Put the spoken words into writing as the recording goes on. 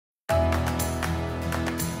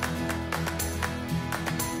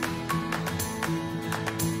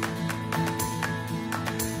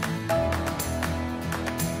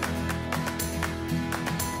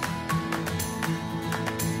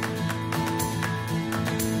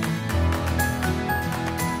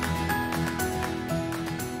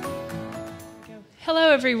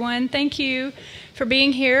Hello, everyone. Thank you for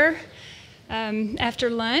being here after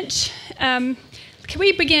lunch. Can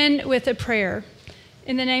we begin with a prayer?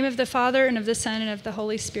 In the name of the Father, and of the Son, and of the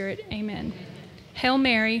Holy Spirit, amen. Hail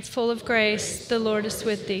Mary, full of grace, the Lord is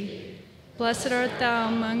with thee. Blessed art thou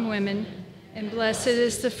among women, and blessed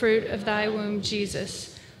is the fruit of thy womb,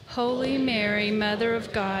 Jesus. Holy Mary, Mother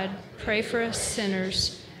of God, pray for us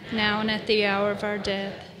sinners, now and at the hour of our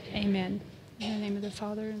death. Amen. In the name of the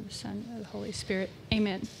Father, and the Son, and the Holy Spirit.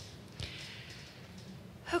 Amen.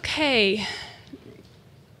 Okay.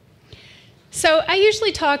 So I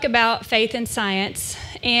usually talk about faith and science,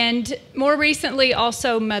 and more recently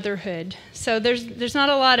also motherhood. So there's not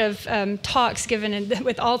a lot of talks given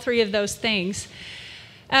with all three of those things.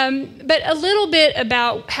 But a little bit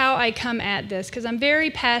about how I come at this, because I'm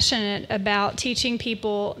very passionate about teaching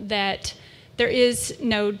people that there is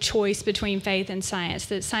no choice between faith and science,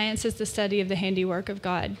 that science is the study of the handiwork of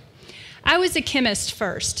God. I was a chemist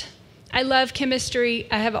first. I love chemistry.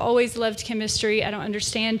 I have always loved chemistry. I don't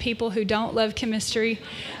understand people who don't love chemistry.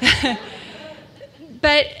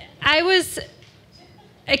 But I was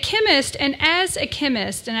a chemist, and as a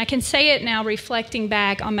chemist, and I can say it now reflecting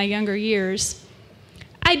back on my younger years,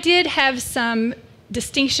 I did have some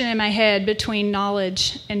distinction in my head between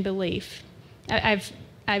knowledge and belief.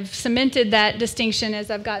 I've cemented that distinction as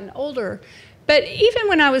I've gotten older. But even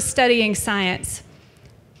when I was studying science,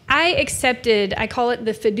 I accepted, I call it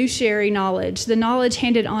the fiduciary knowledge, the knowledge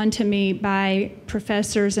handed on to me by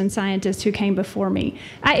professors and scientists who came before me.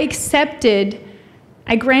 I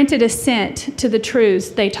granted assent to the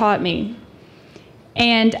truths they taught me.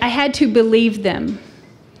 And I had to believe them.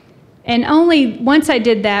 And only once I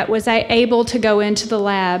did that was I able to go into the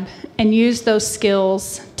lab and use those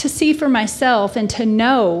skills to see for myself and to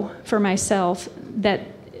know for myself that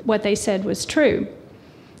what they said was true.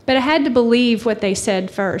 But I had to believe what they said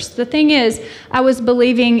first. The thing is, I was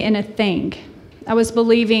believing in a thing. I was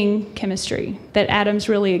believing chemistry, that atoms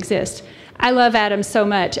really exist. I love atoms so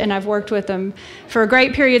much, and I've worked with them for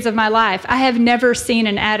great periods of my life. I have never seen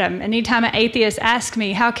an atom. Anytime an atheist asks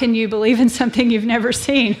me, how can you believe in something you've never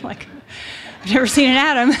seen? Like, I've never seen an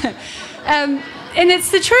atom. And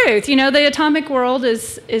it's the truth. You know, the atomic world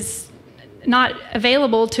is not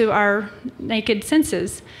available to our naked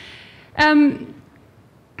senses. When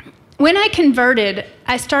I converted,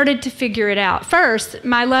 I started to figure it out. First,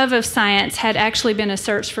 my love of science had actually been a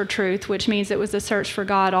search for truth, which means it was a search for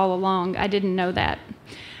God all along. I didn't know that.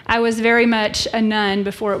 I was very much a nun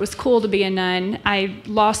before it was cool to be a nun. I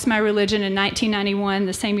lost my religion in 1991,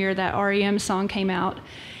 the same year that REM song came out.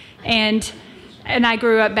 And I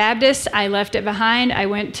grew up Baptist. I left it behind. I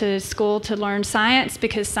went to school to learn science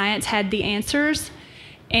because science had the answers.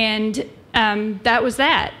 And that was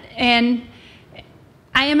that. And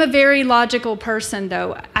I am a very logical person,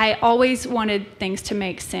 though. I always wanted things to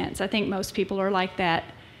make sense. I think most people are like that.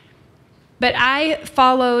 But I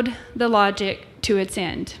followed the logic to its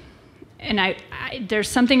end. And there's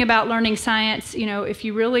something about learning science, you know, if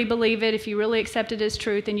you really believe it, if you really accept it as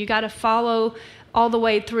truth, and you got to follow all the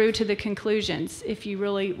way through to the conclusions if you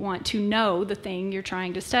really want to know the thing you're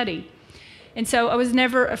trying to study. And so I was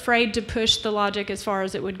never afraid to push the logic as far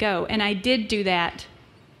as it would go. And I did do that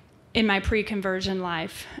in my pre-conversion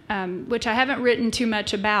life, which I haven't written too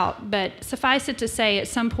much about, but suffice it to say, at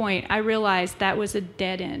some point, I realized that was a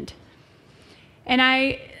dead end. And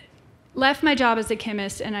I left my job as a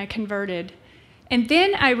chemist, and I converted. And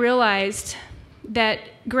then I realized that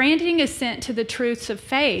granting assent to the truths of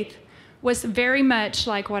faith was very much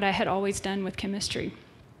like what I had always done with chemistry.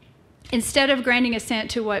 Instead of granting assent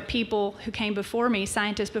to what people who came before me,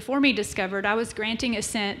 scientists before me, discovered, I was granting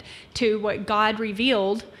assent to what God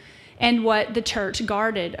revealed and what the church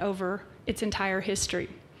guarded over its entire history.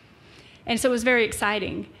 And so it was very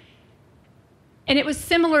exciting. And it was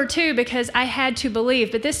similar, too, because I had to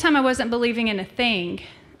believe, but this time I wasn't believing in a thing.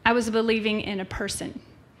 I was believing in a person.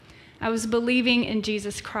 I was believing in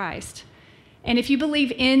Jesus Christ. And if you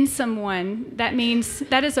believe in someone, that means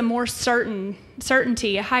that is a more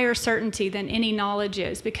certainty, a higher certainty than any knowledge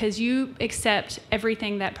is, because you accept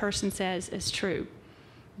everything that person says is true.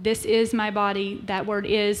 This is my body. That word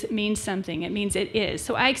is means something. It means it is.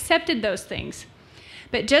 So I accepted those things.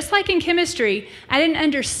 But just like in chemistry, I didn't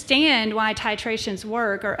understand why titrations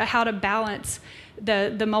work or how to balance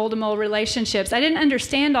the mole-to-mole relationships. I didn't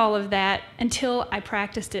understand all of that until I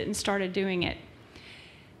practiced it and started doing it.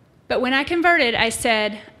 But when I converted, I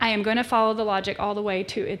said, I am going to follow the logic all the way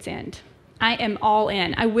to its end. I am all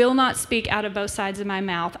in. I will not speak out of both sides of my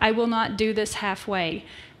mouth. I will not do this halfway.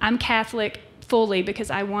 I'm Catholic fully because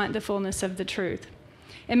I want the fullness of the truth.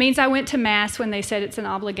 It means I went to Mass when they said it's an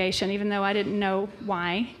obligation, even though I didn't know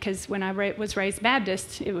why, because when I was raised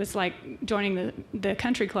Baptist, it was like joining the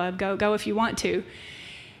country club, go if you want to.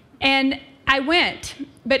 And I went,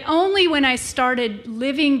 but only when I started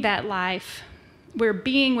living that life where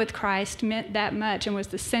being with Christ meant that much and was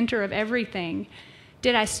the center of everything,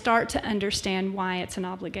 did I start to understand why it's an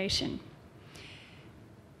obligation.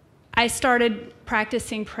 I started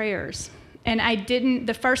practicing prayers. And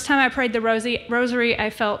the first time I prayed the rosary, I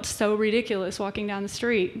felt so ridiculous walking down the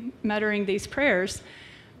street, muttering these prayers.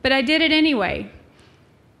 But I did it anyway.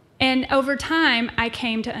 And over time, I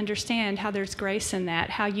came to understand how there's grace in that,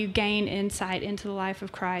 how you gain insight into the life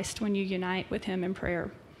of Christ when you unite with him in prayer.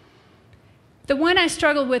 The one I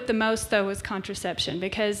struggled with the most, though, was contraception,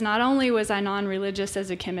 because not only was I non-religious as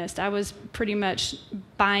a chemist, I was pretty much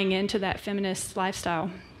buying into that feminist lifestyle.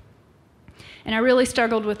 And I really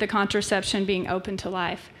struggled with the contraception being open to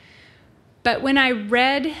life. But when I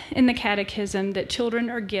read in the Catechism that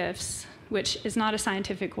children are gifts, which is not a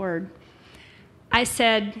scientific word, I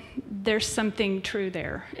said, there's something true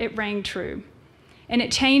there. It rang true. And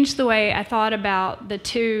it changed the way I thought about the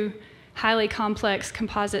two highly complex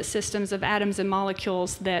composite systems of atoms and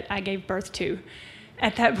molecules that I gave birth to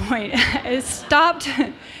at that point. It stopped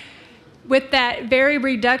with that very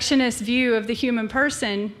reductionist view of the human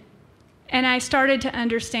person. And I started to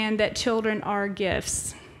understand that children are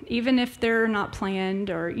gifts, even if they're not planned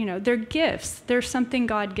or, they're gifts. They're something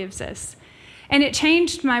God gives us. And it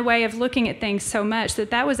changed my way of looking at things so much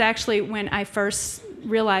that was actually when I first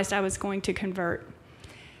realized I was going to convert.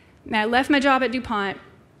 Now, I left my job at DuPont.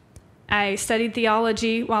 I studied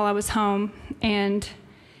theology while I was home. And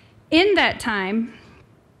in that time,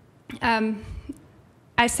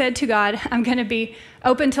 I said to God, I'm going to be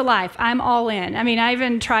open to life. I'm all in. I mean, I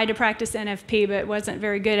even tried to practice NFP, but wasn't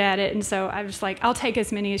very good at it. And so I was like, I'll take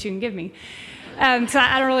as many as you can give me. So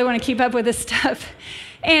I don't really want to keep up with this stuff.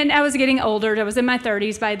 And I was getting older. I was in my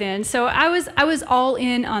 30s by then. So I was all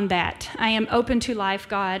in on that. I am open to life,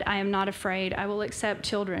 God. I am not afraid. I will accept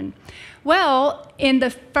children. Well, in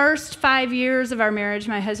the first 5 years of our marriage,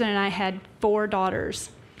 my husband and I had 4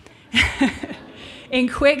 daughters in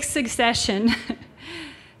quick succession.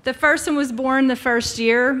 The first one was born the first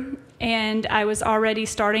year, and I was already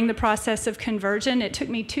starting the process of conversion. It took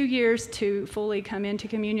me 2 years to fully come into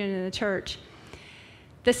communion in the church.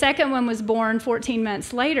 The second one was born 14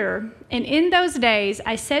 months later, and in those days,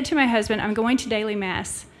 I said to my husband, I'm going to daily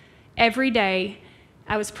Mass every day.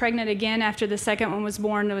 I was pregnant again after the second one was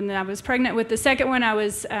born. When I was pregnant with the second one, I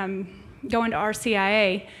was going to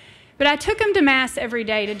RCIA. But I took him to Mass every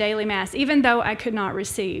day, to daily Mass, even though I could not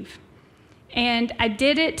receive. And I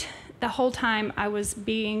did it the whole time I was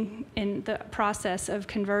being in the process of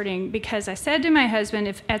converting, because I said to my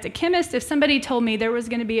husband, as a chemist, if somebody told me there was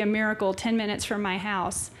going to be a miracle 10 minutes from my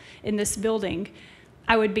house in this building,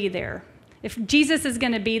 I would be there. If Jesus is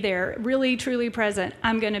going to be there, really, truly present,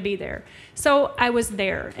 I'm going to be there. So I was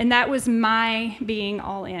there, and that was my being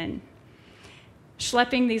all in,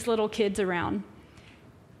 schlepping these little kids around.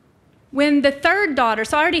 When the third daughter,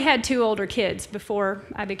 so I already had 2 older kids before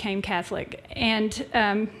I became Catholic,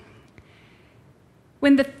 and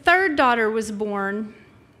when the third daughter was born,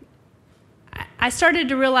 I started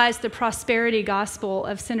to realize the prosperity gospel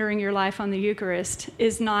of centering your life on the Eucharist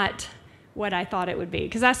is not what I thought it would be.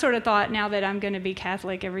 Because I sort of thought, now that I'm going to be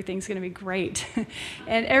Catholic, everything's going to be great,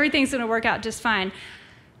 and everything's going to work out just fine.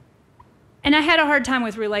 And I had a hard time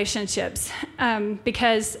with relationships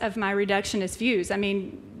because of my reductionist views. I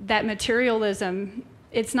mean, that materialism,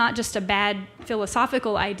 it's not just a bad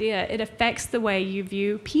philosophical idea. It affects the way you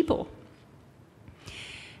view people.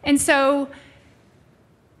 And so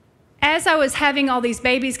as I was having all these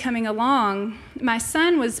babies coming along, my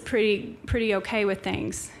son was pretty okay with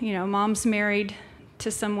things. Mom's married to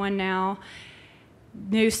someone now.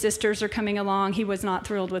 New sisters are coming along. He was not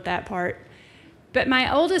thrilled with that part. But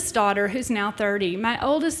my oldest daughter, who's now 30, my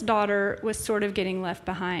oldest daughter was sort of getting left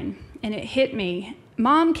behind. And it hit me.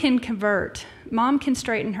 Mom can convert. Mom can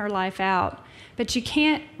straighten her life out. But you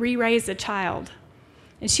can't re-raise a child.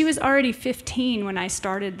 And she was already 15 when I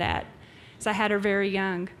started that, because I had her very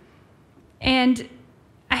young. And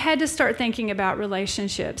I had to start thinking about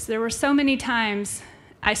relationships. There were so many times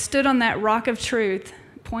I stood on that rock of truth,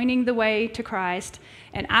 pointing the way to Christ,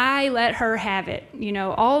 and I let her have it.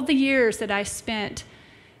 All the years that I spent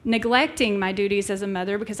neglecting my duties as a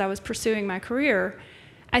mother because I was pursuing my career,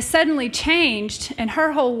 I suddenly changed, and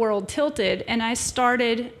her whole world tilted, and I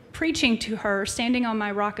started preaching to her, standing on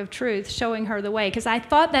my rock of truth, showing her the way, because I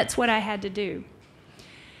thought that's what I had to do.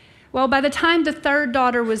 Well, by the time the third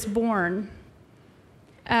daughter was born,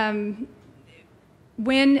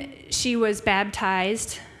 When she was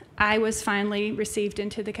baptized, I was finally received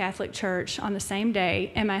into the Catholic Church on the same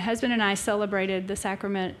day, and my husband and I celebrated the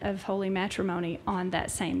sacrament of holy matrimony on that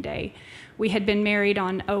same day. We had been married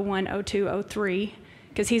on 01, 02, 03,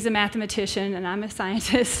 because he's a mathematician and I'm a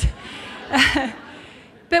scientist.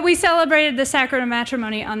 But we celebrated the sacrament of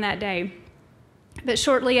matrimony on that day. But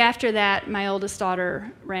shortly after that, my oldest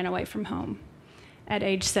daughter ran away from home at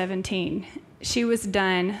age 17. She was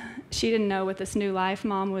done. She didn't know what this new life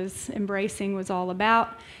Mom was embracing was all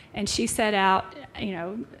about. And she set out,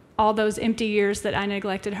 all those empty years that I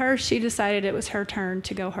neglected her, she decided it was her turn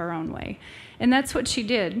to go her own way. And that's what she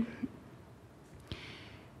did.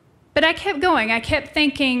 But I kept going. I kept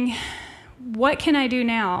thinking, what can I do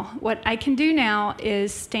now? What I can do now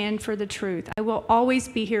is stand for the truth. I will always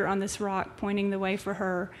be here on this rock pointing the way for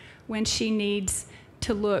her when she needs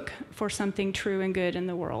to look for something true and good in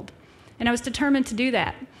the world. And I was determined to do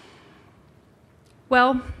that.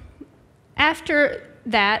 Well, after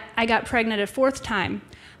that, I got pregnant a fourth time.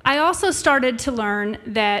 I also started to learn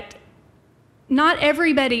that not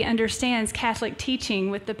everybody understands Catholic teaching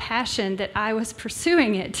with the passion that I was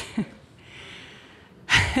pursuing it.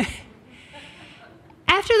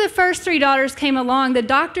 After the first 3 daughters came along, the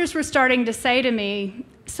doctors were starting to say to me,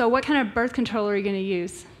 so what kind of birth control are you going to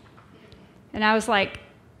use? And I was like,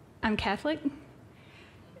 I'm Catholic.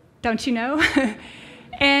 Don't you know?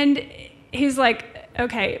 And he's like,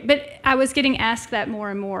 okay. But I was getting asked that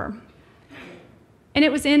more and more. And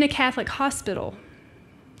it was in a Catholic hospital,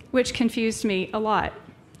 which confused me a lot,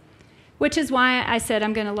 which is why I said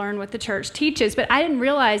I'm going to learn what the church teaches. But I didn't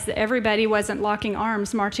realize that everybody wasn't locking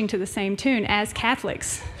arms marching to the same tune as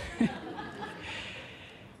Catholics.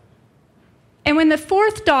 And when the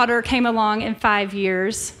fourth daughter came along in 5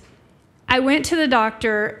 years, I went to the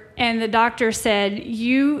doctor, and the doctor said,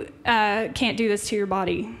 you can't do this to your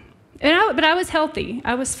body. But I was healthy.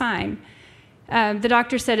 I was fine. The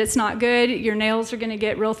doctor said, it's not good. Your nails are going to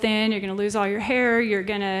get real thin. You're going to lose all your hair.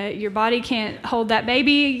 Your body can't hold that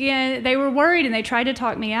baby again. They were worried, and they tried to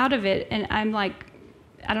talk me out of it. And I'm like,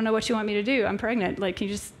 I don't know what you want me to do. I'm pregnant. Like, can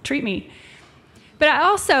you just treat me? But I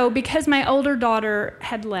also, because my older daughter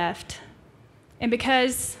had left, and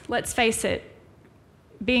because, let's face it,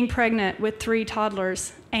 being pregnant with 3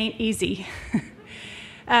 toddlers ain't easy.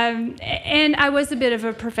 And I was a bit of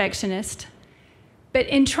a perfectionist. But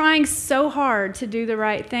in trying so hard to do the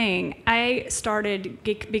right thing, I started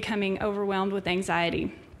becoming overwhelmed with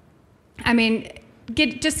anxiety. I mean,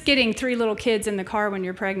 just getting 3 little kids in the car when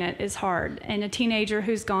you're pregnant is hard. And a teenager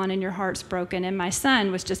who's gone and your heart's broken. And my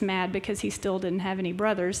son was just mad because he still didn't have any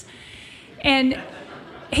brothers. And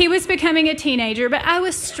he was becoming a teenager, but I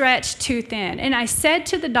was stretched too thin. And I said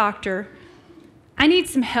to the doctor, I need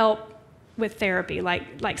some help with therapy.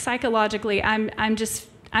 Like psychologically, I'm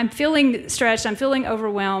feeling stretched, I'm feeling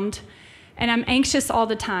overwhelmed, and I'm anxious all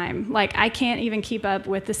the time. Like, I can't even keep up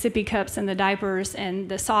with the sippy cups and the diapers and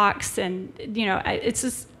the socks, and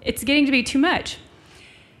it's getting to be too much.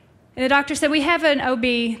 And the doctor said, we have an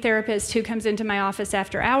OB therapist who comes into my office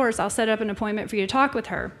after hours. I'll set up an appointment for you to talk with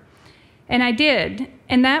her. And I did.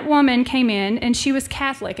 And that woman came in, and she was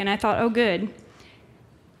Catholic, and I thought, oh, good.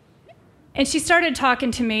 And she started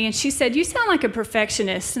talking to me, and she said, you sound like a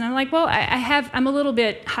perfectionist. And I'm like, well, I'm a little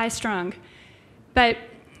bit high-strung. But,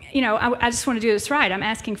 I just want to do this right. I'm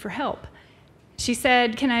asking for help. She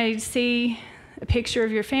said, can I see a picture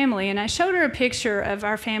of your family? And I showed her a picture of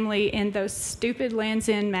our family in those stupid Lands'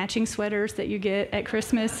 End matching sweaters that you get at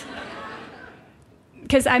Christmas.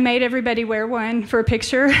 Because I made everybody wear one for a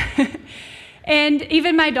picture. And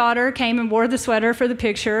even my daughter came and wore the sweater for the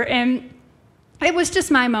picture. And it was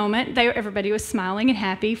just my moment. Everybody was smiling and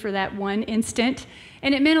happy for that one instant,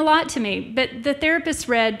 and it meant a lot to me. But the therapist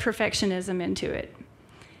read perfectionism into it.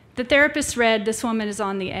 The therapist read, this woman is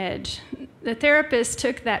on the edge. The therapist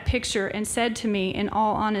took that picture and said to me, in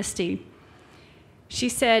all honesty, she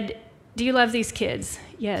said, do you love these kids?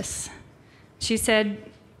 Yes. She said,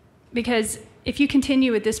 because if you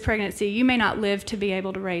continue with this pregnancy, you may not live to be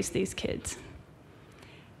able to raise these kids.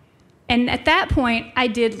 And at that point, I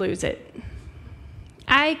did lose it.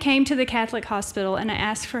 I came to the Catholic hospital and I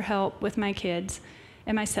asked for help with my kids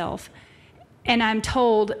and myself. And I'm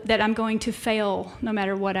told that I'm going to fail no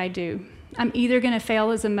matter what I do. I'm either going to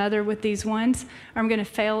fail as a mother with these ones, or I'm going to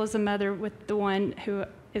fail as a mother with the one who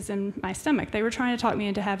is in my stomach. They were trying to talk me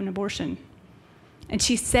into having an abortion. And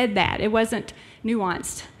she said that. It wasn't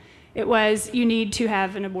nuanced. It was, you need to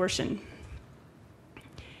have an abortion.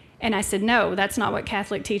 And I said, no, that's not what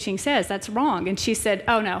Catholic teaching says. That's wrong. And she said,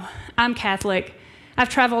 oh no, I'm Catholic. I've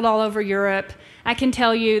traveled all over Europe. I can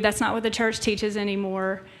tell you that's not what the church teaches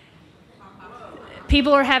anymore.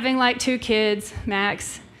 People are having like 2 kids,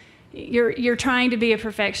 max. You're trying to be a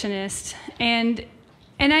perfectionist. And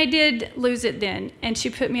I did lose it then. And she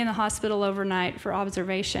put me in the hospital overnight for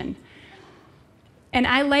observation. And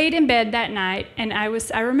I laid in bed that night, and I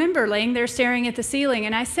remember laying there staring at the ceiling,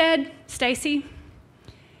 and I said, Stacy,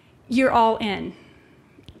 you're all in.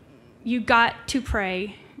 You got to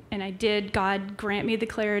pray, and I did. God, grant me the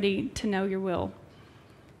clarity to know your will,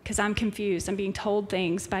 because I'm confused. I'm being told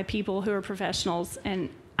things by people who are professionals, and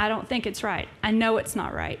I don't think it's right. I know it's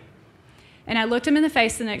not right. And I looked him in the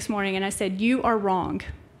face the next morning, and I said, you are wrong.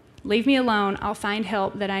 Leave me alone. I'll find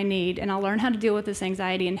help that I need, and I'll learn how to deal with this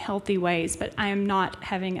anxiety in healthy ways, but I am not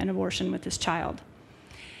having an abortion with this child.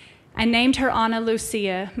 I named her Ana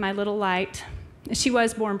Lucia, my little light. She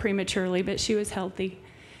was born prematurely, but she was healthy.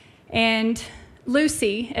 And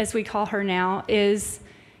Lucy, as we call her now, is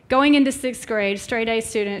going into 6th grade, straight A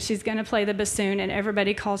student. She's going to play the bassoon, and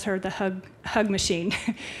everybody calls her the hug machine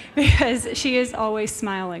because she is always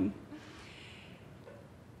smiling.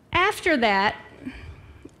 After that,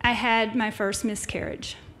 I had my first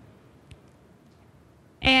miscarriage.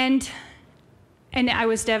 And I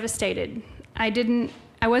was devastated. I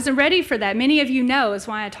wasn't ready for that. Many of you know, is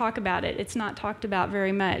why I talk about it. It's not talked about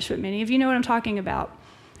very much, but many of you know what I'm talking about.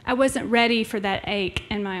 I wasn't ready for that ache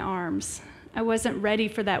in my arms. I wasn't ready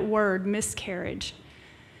for that word, miscarriage.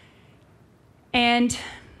 And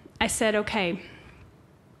I said, okay,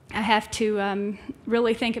 I have to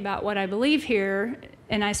really think about what I believe here.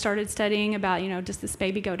 And I started studying about, does this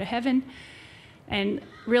baby go to heaven? And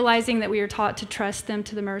realizing that we are taught to trust them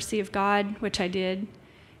to the mercy of God, which I did,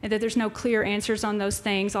 and that there's no clear answers on those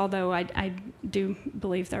things, although I do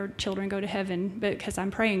believe that our children go to heaven because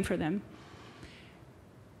I'm praying for them.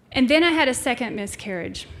 And then I had a second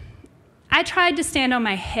miscarriage. I tried to stand on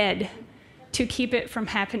my head to keep it from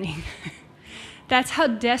happening. That's how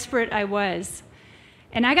desperate I was.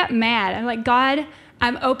 And I got mad. I'm like, God,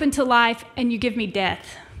 I'm open to life, and you give me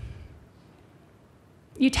death.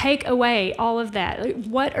 You take away all of that. Like,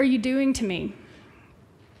 what are you doing to me?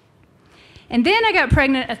 And then I got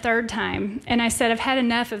pregnant a 3rd time, and I said, I've had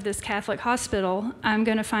enough of this Catholic hospital. I'm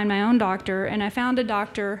going to find my own doctor. And I found a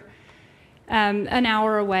doctor an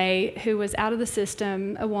hour away who was out of the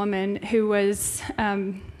system, a woman who was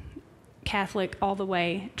Catholic all the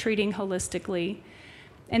way, treating holistically.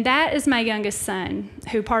 And that is my youngest son,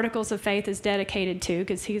 who Particles of Faith is dedicated to,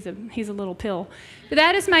 because he's a little pill. But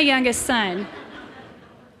that is my youngest son.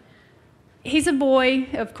 He's a boy.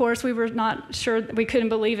 Of course, we were not sure. We couldn't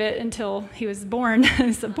believe it until he was born.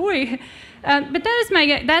 It's a boy. But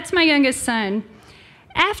that's my youngest son.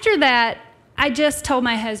 After that, I just told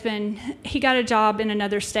my husband, he got a job in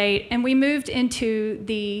another state, and we moved into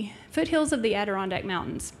the foothills of the Adirondack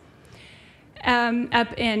Mountains.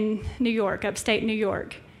 Up in New York, upstate New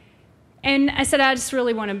York. And I said, I just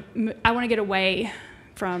really want to get away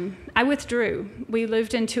from, I withdrew. We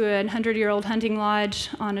lived into a 100-year-old hunting lodge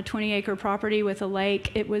on a 20-acre property with a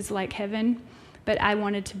lake. It was like heaven, but I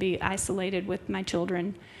wanted to be isolated with my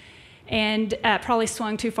children. And probably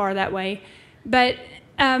swung too far that way. But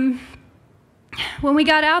when we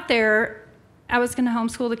got out there, I was going to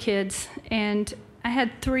homeschool the kids, and I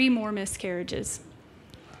had 3 more miscarriages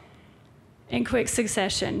in quick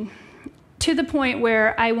succession, to the point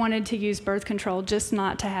where I wanted to use birth control just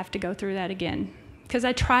not to have to go through that again. Because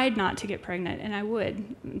I tried not to get pregnant, and I would,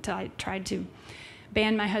 until I tried to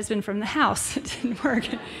ban my husband from the house. It didn't work.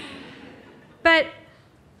 But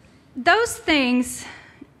those things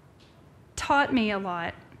taught me a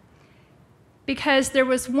lot, because there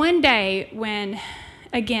was one day when,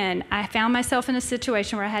 again, I found myself in a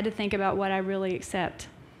situation where I had to think about what I really accept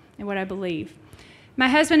and what I believe. My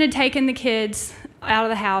husband had taken the kids out of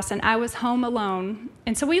the house, and I was home alone.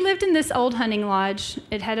 And so we lived in this old hunting lodge.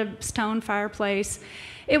 It had a stone fireplace.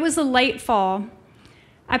 It was a late fall.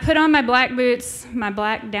 I put on my black boots, my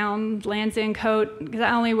black down Lands' End coat, because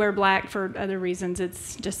I only wear black for other reasons.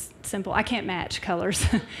 It's just simple. I can't match colors.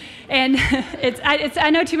 And I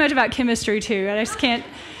know too much about chemistry, too. I just can't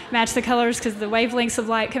match the colors because the wavelengths of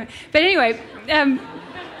light come. But anyway,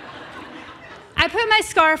 I put my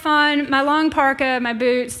scarf on, my long parka, my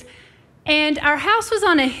boots, and our house was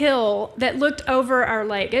on a hill that looked over our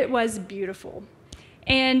lake. It was beautiful.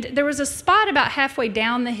 And there was a spot about halfway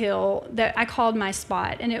down the hill that I called my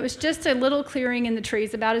spot, and it was just a little clearing in the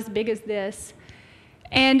trees about as big as this.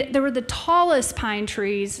 And there were the tallest pine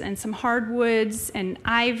trees and some hardwoods and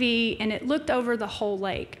ivy, and it looked over the whole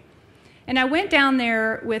lake. And I went down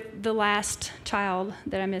there with the last child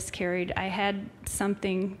that I miscarried. I had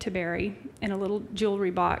something to bury in a little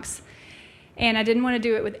jewelry box. And I didn't want to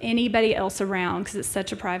do it with anybody else around because it's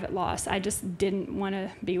such a private loss. I just didn't want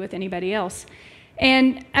to be with anybody else.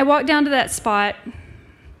 And I walked down to that spot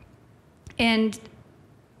and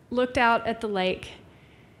looked out at the lake.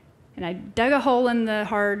 And I dug a hole in the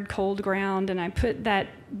hard, cold ground, and I put that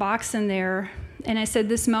box in there. And I said,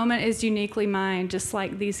 this moment is uniquely mine, just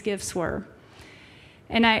like these gifts were.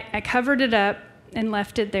 And I covered it up and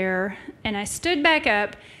left it there. And I stood back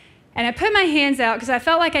up, and I put my hands out because I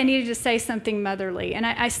felt like I needed to say something motherly. And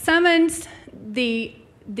I summoned the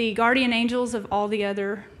guardian angels of all the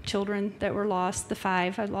other children that were lost, the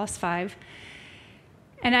 5. I lost 5.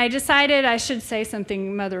 And I decided I should say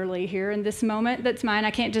something motherly here in this moment that's mine.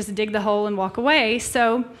 I can't just dig the hole and walk away.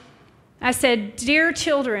 So I said, dear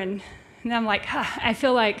children, and I'm like, I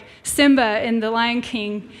feel like Simba in The Lion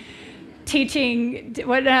King teaching,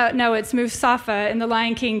 no, it's Mustafa in The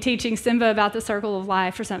Lion King teaching Simba about the circle of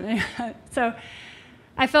life or something. So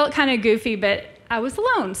I felt kind of goofy, but I was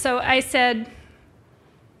alone. So I said,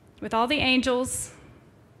 with all the angels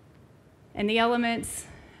and the elements,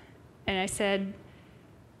 and I said,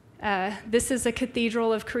 this is a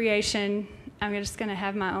cathedral of creation. I'm just going to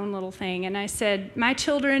have my own little thing. And I said, my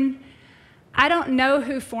children, I don't know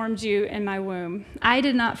who formed you in my womb. I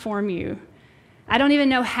did not form you. I don't even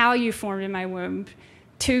know how you formed in my womb.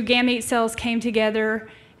 2 gamete cells came together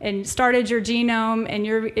and started your genome, and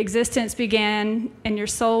your existence began, and your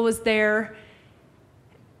soul was there.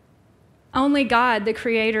 Only God, the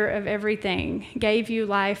creator of everything, gave you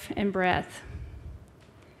life and breath.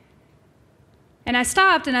 And I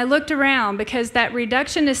stopped and I looked around, because that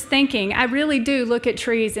reductionist thinking, I really do look at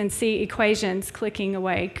trees and see equations clicking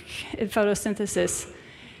away in photosynthesis.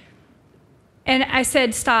 And I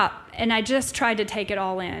said, stop. And I just tried to take it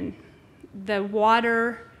all in. The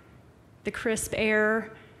water, the crisp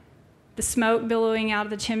air, the smoke billowing out of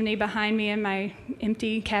the chimney behind me in my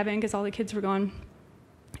empty cabin because all the kids were gone,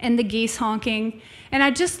 and the geese honking. And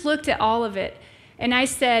I just looked at all of it. And I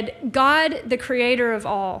said, God, the creator of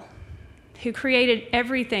all, who created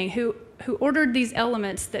everything, who ordered these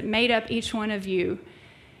elements that made up each one of you,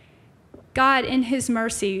 God, in his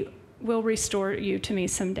mercy, will restore you to me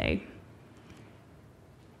someday.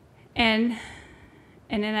 And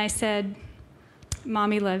then I said,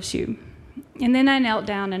 Mommy loves you. And then I knelt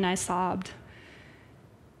down and I sobbed.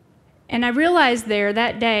 And I realized there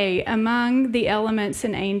that day, among the elements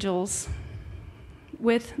and angels,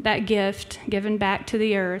 with that gift given back to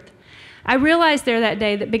the earth, I realized there that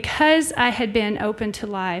day that because I had been open to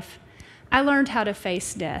life, I learned how to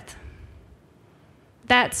face death.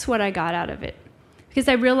 That's what I got out of it. Because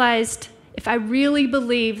I realized if I really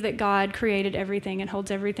believe that God created everything and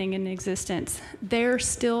holds everything in existence, they're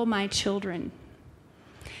still my children.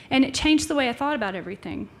 And it changed the way I thought about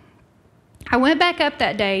everything. I went back up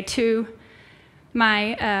that day to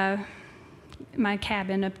my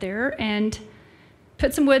cabin up there and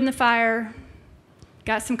put some wood in the fire,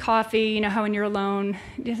 got some coffee, you know how when you're alone,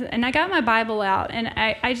 and I got my Bible out, and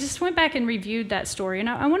I just went back and reviewed that story, and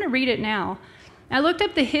I want to read it now. I looked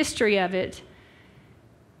up the history of it.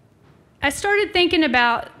 I started thinking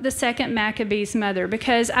about the second Maccabees Mother,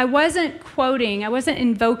 because I wasn't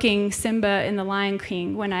invoking Simba in The Lion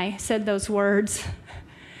King when I said those words.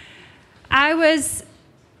 I was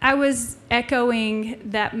echoing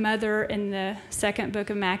that mother in the second book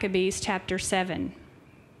of Maccabees, chapter 7.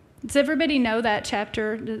 Does everybody know that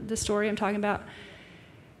chapter, the story I'm talking about?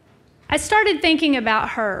 I started thinking about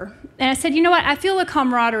her, and I said, you know what? I feel a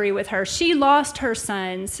camaraderie with her. She lost her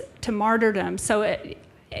sons to martyrdom, so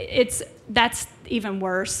that's even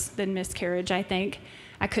worse than miscarriage, I think.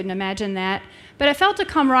 I couldn't imagine that. But I felt a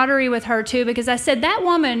camaraderie with her, too, because I said that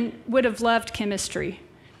woman would have loved chemistry.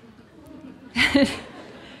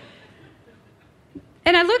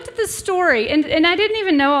 And I looked at the story, and I didn't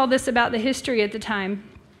even know all this about the history at the time.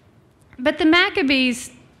 But the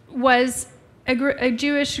Maccabees was a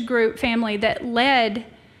Jewish family that led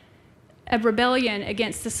a rebellion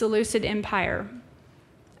against the Seleucid Empire.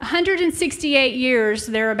 168 years,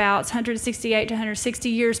 thereabouts, 168 to 160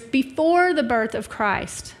 years before the birth of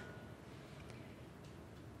Christ.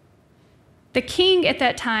 The king at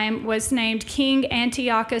that time was named King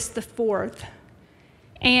Antiochus IV,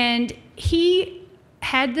 and he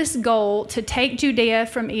had this goal to take Judea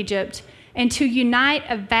from Egypt and to unite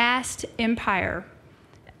a vast empire,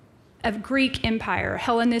 a Greek empire,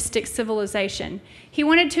 Hellenistic civilization. He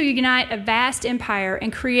wanted to unite a vast empire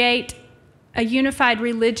and create a unified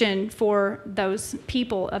religion for those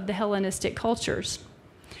people of the Hellenistic cultures.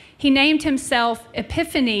 He named himself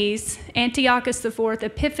Epiphanes, Antiochus IV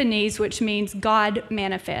Epiphanes, which means God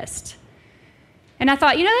manifest. And I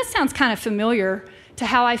thought, you know, that sounds kind of familiar to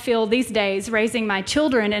how I feel these days raising my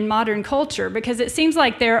children in modern culture, because it seems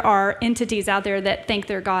like there are entities out there that think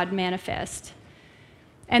they're God manifest.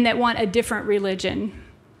 and that want a different religion.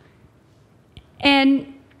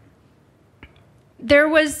 And there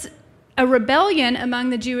was a rebellion among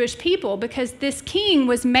the Jewish people because this king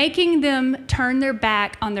was making them turn their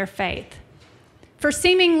back on their faith for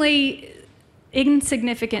seemingly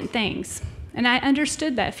insignificant things. And I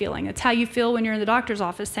understood that feeling. It's how you feel when you're in the doctor's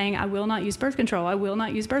office saying, I will not use birth control, I will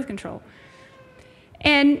not use birth control.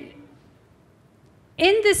 And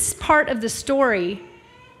in this part of the story,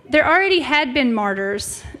 there already had been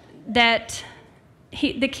martyrs that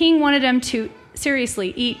the king wanted them to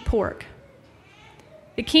seriously eat pork.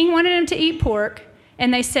 The king wanted them to eat pork,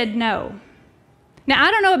 and they said no. Now,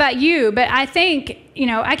 I don't know about you, but I think,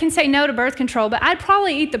 I can say no to birth control, but I'd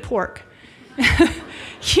probably eat the pork.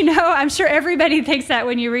 I'm sure everybody thinks that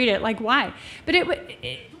when you read it, like, why? But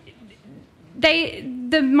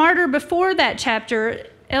the martyr before that chapter,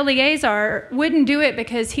 Eleazar, wouldn't do it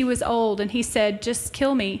because he was old, and he said, just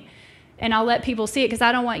kill me, and I'll let people see it, because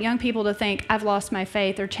I don't want young people to think I've lost my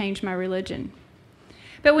faith or changed my religion.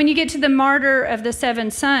 But when you get to the martyr of the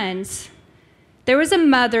 7 sons, there was a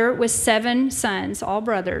mother with 7 sons, all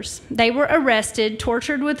brothers. They were arrested,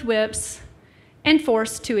 tortured with whips, and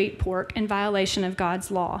forced to eat pork in violation of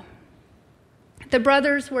God's law. The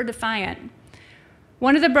brothers were defiant.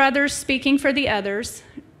 One of the brothers, speaking for the others,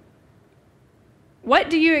 "What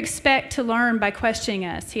do you expect to learn by questioning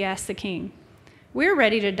us?" he asked the king. "We're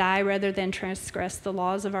ready to die rather than transgress the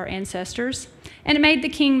laws of our ancestors." And it made the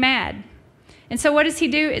king mad. And so what does he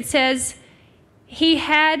do? It says he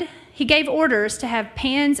gave orders to have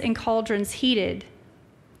pans and cauldrons heated.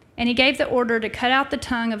 And he gave the order to cut out the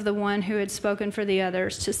tongue of the one who had spoken for the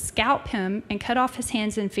others, to scalp him and cut off his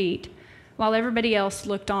hands and feet, while everybody else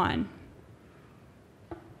looked on,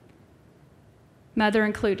 mother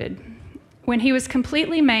included. When he was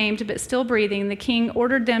completely maimed but still breathing, the king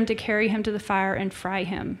ordered them to carry him to the fire and fry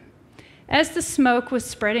him. As the smoke was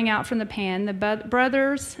spreading out from the pan, the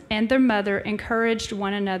brothers and their mother encouraged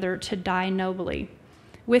one another to die nobly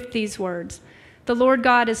with these words, "The Lord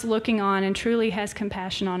God is looking on and truly has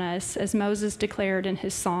compassion on us," as Moses declared in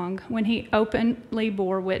his song when he openly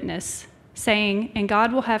bore witness, saying, "And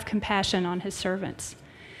God will have compassion on his servants."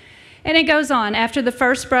 And it goes on. After the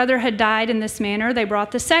first brother had died in this manner, they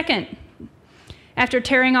brought the second. After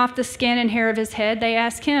tearing off the skin and hair of his head, they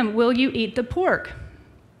asked him, "Will you eat the pork?"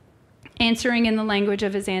 Answering in the language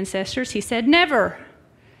of his ancestors, he said, "Never."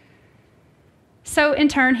 So in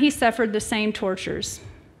turn, he suffered the same tortures.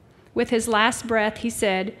 With his last breath, he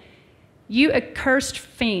said, "You accursed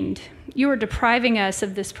fiend, you are depriving us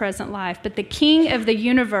of this present life, but the King of the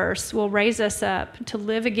universe will raise us up to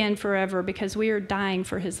live again forever because we are dying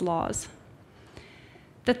for his laws."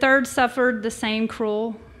 The third suffered the same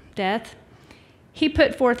cruel death. He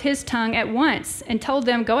put forth his tongue at once and told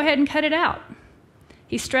them, "Go ahead and cut it out."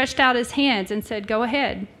 He stretched out his hands and said, "Go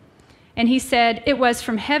ahead." And he said, "It was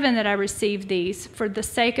from heaven that I received these. For the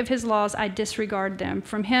sake of his laws, I disregard them.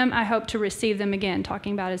 From him, I hope to receive them again,"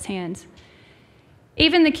 talking about his hands.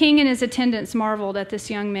 Even the king and his attendants marveled at this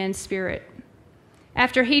young man's spirit.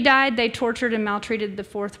 After he died, they tortured and maltreated the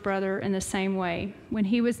 4th brother in the same way. When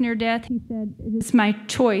he was near death, he said, "It is my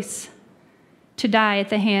choice to die at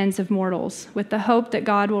the hands of mortals, with the hope that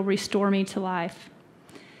God will restore me to life."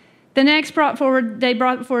 The next they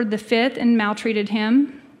brought forward the 5th and maltreated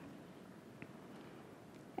him.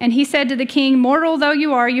 And he said to the king, "Mortal though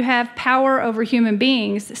you are, you have power over human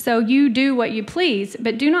beings, so you do what you please.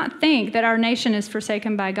 But do not think that our nation is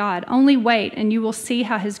forsaken by God. Only wait, and you will see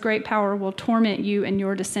how his great power will torment you and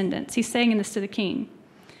your descendants." He's saying this to the king.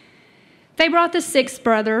 They brought the 6th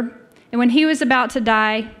brother, and when he was about to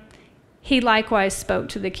die, he likewise spoke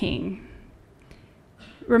to the king,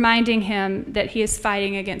 reminding him that he is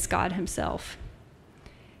fighting against God himself.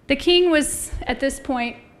 The king was, at this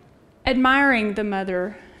point, admiring the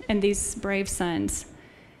mother and these brave sons.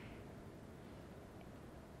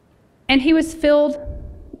 And he was filled,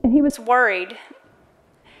 and he was worried.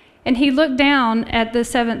 And he looked down at the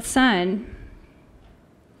 7th son,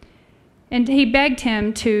 and he begged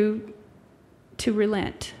him to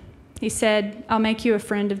relent. He said, "I'll make you a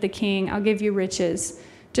friend of the king. I'll give you riches.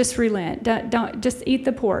 Just relent. Don't just eat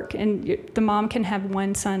the pork, and the mom can have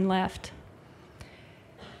 1 son left."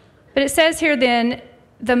 But it says here then,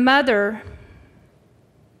 the mother,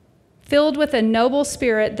 filled with a noble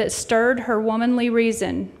spirit that stirred her womanly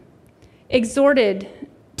reason, exhorted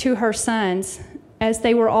to her sons, as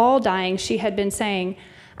they were all dying, she had been saying,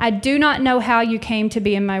 "I do not know how you came to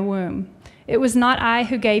be in my womb. It was not I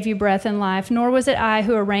who gave you breath and life, nor was it I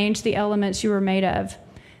who arranged the elements you were made of.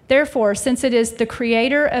 Therefore, since it is the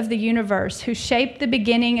creator of the universe who shaped the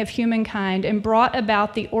beginning of humankind and brought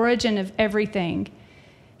about the origin of everything,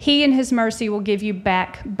 He in his mercy will give you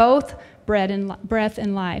back both breath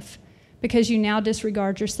and life, because you now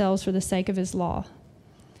disregard yourselves for the sake of his law.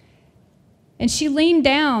 And she leaned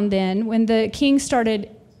down then when the king started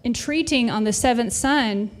entreating on the seventh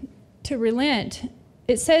son to relent.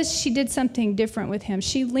 It says she did something different with him.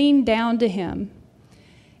 She leaned down to him.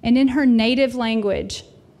 And in her native language,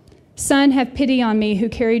 "Son, have pity on me, who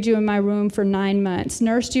carried you in my womb for 9 months,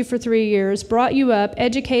 nursed you for 3 years, brought you up,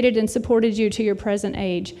 educated and supported you to your present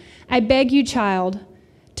age. I beg you, child,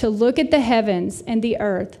 to look at the heavens and the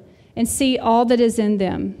earth and see all that is in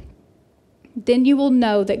them. Then you will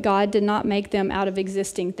know that God did not make them out of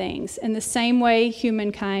existing things, in the same way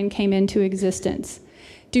humankind came into existence.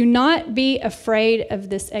 Do not be afraid of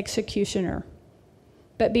this executioner,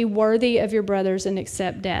 but be worthy of your brothers and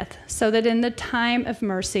accept death, so that in the time of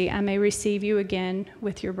mercy I may receive you again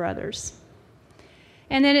with your brothers."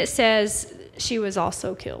 And then it says she was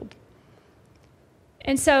also killed.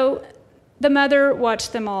 And so the mother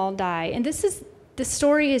watched them all die. And the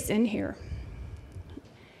story is in here.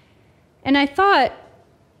 And I thought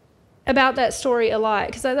about that story a lot,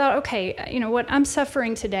 because I thought, okay, what I'm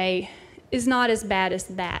suffering today is not as bad as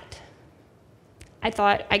that. I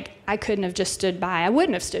thought I couldn't have just stood by. I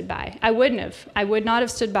wouldn't have stood by. I would not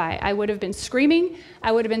have stood by. I would have been screaming.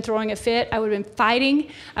 I would have been throwing a fit. I would have been fighting.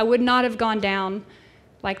 I would not have gone down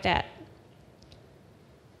like that.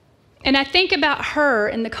 And I think about her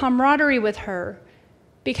and the camaraderie with her,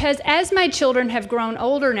 because as my children have grown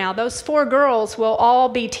older now, those 4 girls will all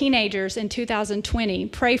be teenagers in 2020.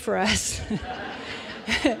 Pray for us.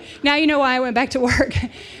 Now you know why I went back to work.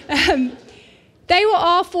 They will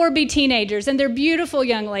all 4 be teenagers, and they're beautiful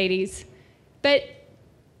young ladies. But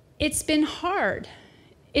it's been hard.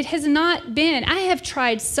 It has not been. I have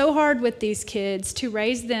tried so hard with these kids to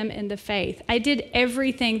raise them in the faith. I did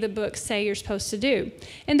everything the books say you're supposed to do.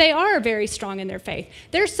 And they are very strong in their faith.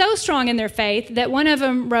 They're so strong in their faith that one of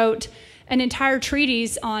them wrote an entire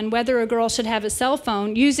treatise on whether a girl should have a cell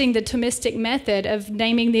phone using the Thomistic method of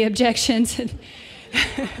naming the objections.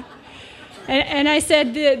 And I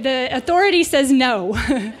said, the authority says no.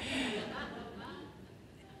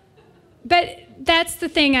 But that's the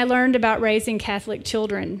thing I learned about raising Catholic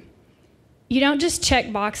children. You don't just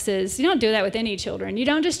check boxes. You don't do that with any children. You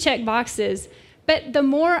don't just check boxes. But the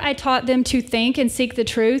more I taught them to think and seek the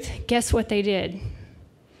truth, guess what they did?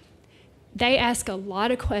 They ask a lot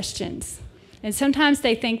of questions. And sometimes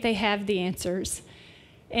they think they have the answers.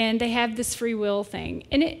 And they have this free will thing.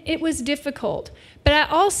 And it was difficult. But I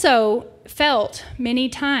also felt many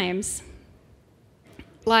times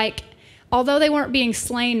like, although they weren't being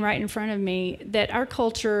slain right in front of me, that our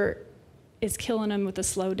culture is killing them with a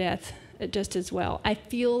slow death just as well. I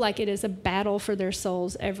feel like it is a battle for their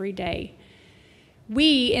souls every day.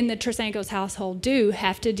 We in the Trasancos household do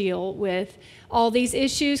have to deal with all these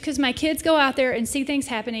issues, because my kids go out there and see things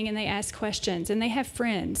happening and they ask questions and they have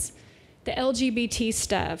friends. The LGBT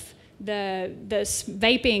stuff, the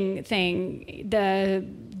vaping thing,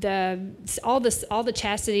 all the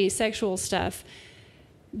chastity, sexual stuff,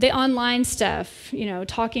 the online stuff,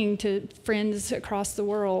 talking to friends across the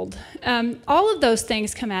world. All of those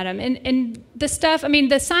things come at them. And the stuff,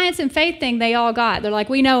 the science and faith thing they all got. They're like,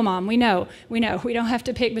 we know, Mom, we know. We don't have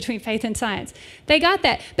to pick between faith and science. They got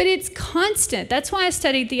that. But it's constant. That's why I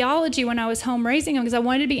studied theology when I was home raising them, because I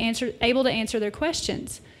wanted to be able to answer their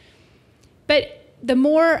questions. But the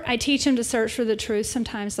more I teach them to search for the truth,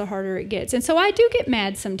 sometimes the harder it gets. And so I do get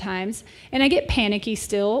mad sometimes, and I get panicky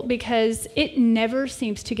still, because it never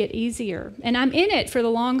seems to get easier. And I'm in it for the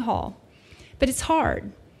long haul, but it's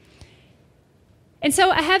hard. And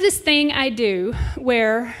so I have this thing I do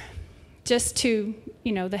where, just to,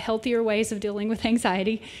 the healthier ways of dealing with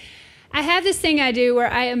anxiety, I have this thing I do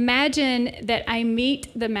where I imagine that I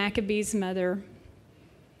meet the Maccabees Mother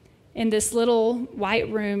in this little white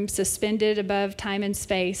room suspended above time and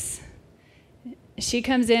space. She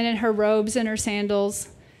comes in her robes and her sandals,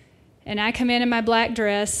 and I come in my black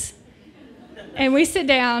dress, and we sit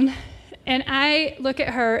down, and I look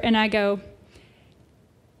at her and I go,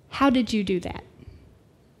 "How did you do that?"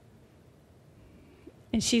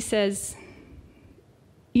 And she says,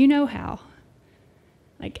 "You know how.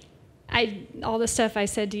 All the stuff I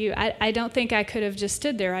said to you, I don't think I could have just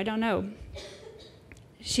stood there. I don't know."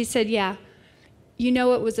 She said, "Yeah,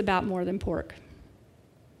 it was about more than pork.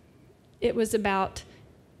 It was about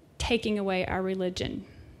taking away our religion.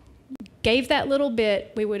 Gave that little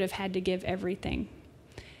bit, we would have had to give everything.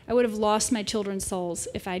 I would have lost my children's souls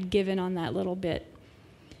if I'd given on that little bit."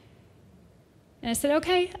 And I said,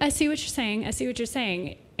 "Okay, I see what you're saying. I see what you're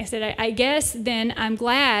saying." I said, I guess then I'm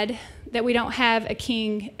glad that we don't have a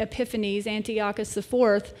King Epiphanes, Antiochus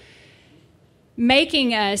IV,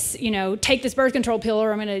 making us, take this birth control pill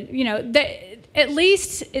or I'm going to, at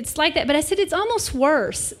least it's like that. But I said, it's almost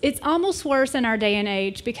worse. It's almost worse in our day and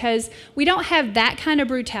age because we don't have that kind of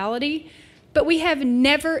brutality, but we have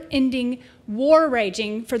never-ending war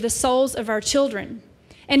raging for the souls of our children.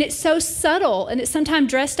 And it's so subtle, and it's sometimes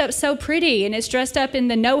dressed up so pretty, and it's dressed up in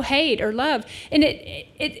the no hate or love. And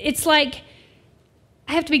it's like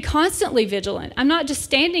I have to be constantly vigilant. I'm not just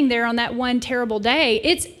standing there on that one terrible day.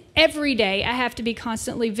 It's every day I have to be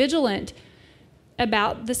constantly vigilant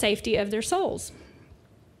about the safety of their souls.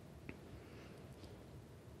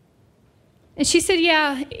 And she said,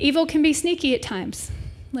 yeah, evil can be sneaky at times.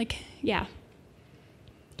 Yeah.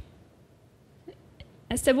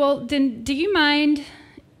 I said, well, then do you mind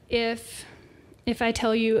if I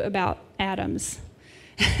tell you about Adams?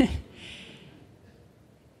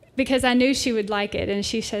 Because I knew she would like it, and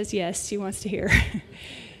she says yes, she wants to hear.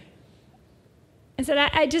 I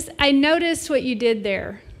said, I noticed what you did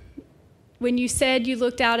there when you said you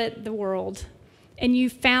looked out at the world and you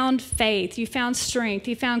found faith, you found strength,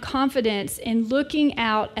 you found confidence in looking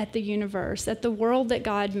out at the universe, at the world that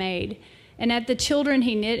God made, and at the children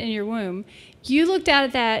he knit in your womb. You looked out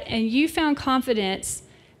at that and you found confidence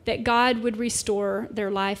that God would restore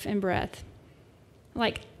their life and breath.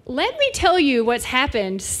 Let me tell you what's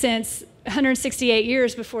happened since 168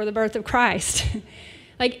 years before the birth of Christ.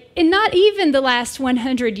 In not even the last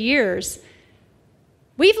 100 years,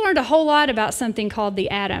 we've learned a whole lot about something called the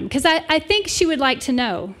atom, because I think she would like to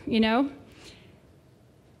know,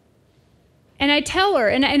 And I tell her,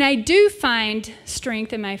 and I do find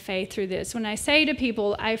strength in my faith through this. When I say to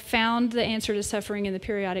people, I found the answer to suffering in the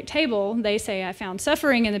periodic table, they say I found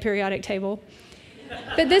suffering in the periodic table.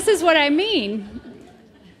 But this is what I mean.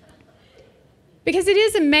 Because it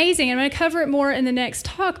is amazing, and I'm going to cover it more in the next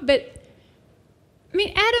talk, but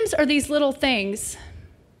atoms are these little things.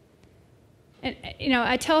 And,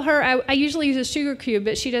 I tell her, I usually use a sugar cube,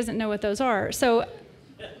 but she doesn't know what those are. So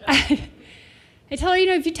I tell her,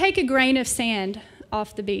 if you take a grain of sand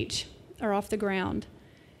off the beach or off the ground,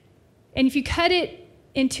 and if you cut it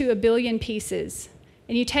into 1 billion pieces,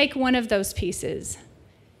 and you take one of those pieces,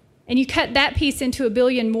 and you cut that piece into 1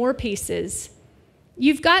 billion more pieces,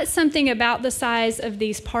 you've got something about the size of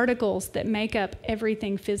these particles that make up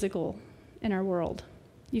everything physical in our world.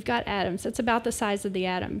 You've got atoms. That's about the size of the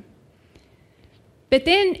atom. But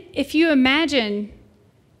then if you imagine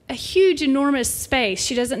a huge, enormous space,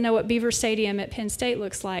 she doesn't know what Beaver Stadium at Penn State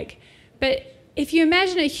looks like, but if you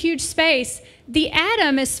imagine a huge space, the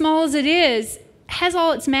atom, as small as it is, has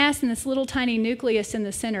all its mass in this little tiny nucleus in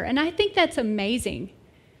the center. And I think that's amazing.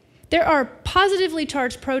 There are positively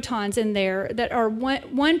charged protons in there that are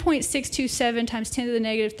 1.627 times 10 to the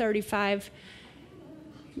negative 35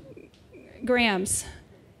 grams.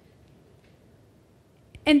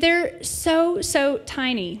 And they're so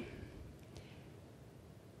tiny.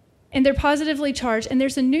 And they're positively charged. And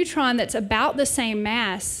there's a neutron that's about the same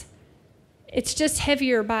mass. It's just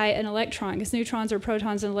heavier by an electron, because neutrons are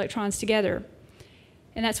protons and electrons together.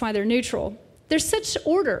 And that's why they're neutral. There's such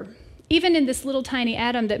order, even in this little tiny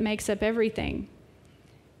atom that makes up everything.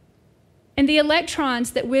 And the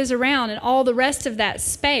electrons that whiz around and all the rest of that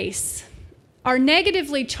space are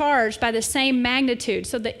negatively charged by the same magnitude.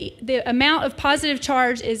 So the amount of positive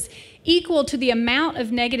charge is equal to the amount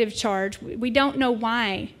of negative charge. We don't know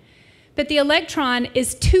why. But the electron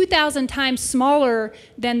is 2,000 times smaller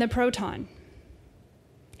than the proton.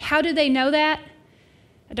 How do they know that?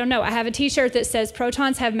 I don't know. I have a t-shirt that says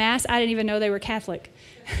protons have mass. I didn't even know they were Catholic.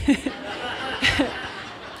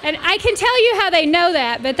 And I can tell you how they know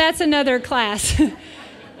that, but that's another class.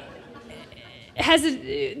 It has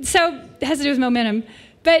to do with momentum.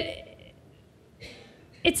 But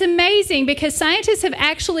it's amazing because scientists have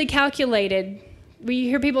actually calculated. We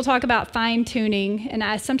hear people talk about fine-tuning, and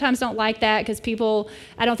I sometimes don't like that because people,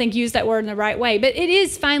 I don't think, use that word in the right way. But it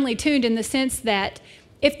is finely tuned in the sense that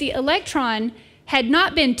if the electron had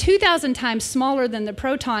not been 2,000 times smaller than the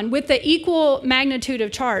proton with the equal magnitude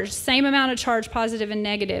of charge, same amount of charge, positive and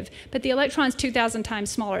negative, but the electron's 2,000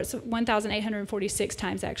 times smaller. It's 1,846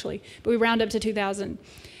 times, actually, but we round up to 2,000.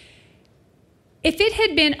 If it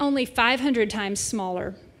had been only 500 times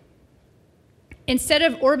smaller, instead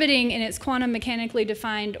of orbiting in its quantum mechanically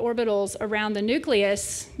defined orbitals around the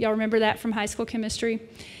nucleus, y'all remember that from high school chemistry?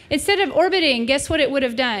 Instead of orbiting, guess what it would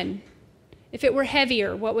have done? If it were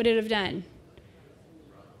heavier, what would it have done?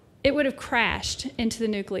 It would have crashed into the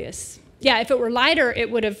nucleus. Yeah, if it were lighter,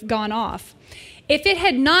 it would have gone off. If it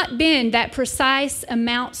had not been that precise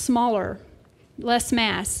amount smaller, less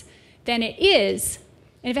mass, than it is,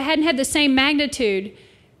 and if it hadn't had the same magnitude,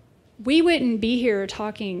 we wouldn't be here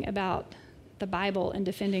talking about the Bible and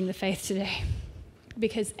defending the faith today.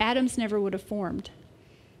 Because atoms never would have formed.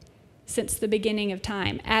 Since the beginning of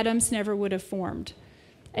time, atoms never would have formed.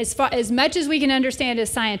 As much as we can understand as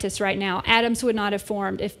scientists right now, atoms would not have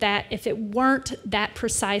formed if it weren't that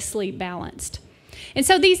precisely balanced. And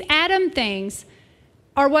so these atom things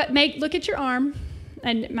are what look at your arm.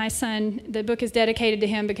 And my son, the book is dedicated to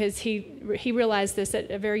him because he realized this at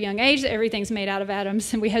a very young age, that everything's made out of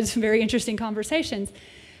atoms, and we had some very interesting conversations.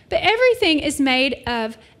 But everything is made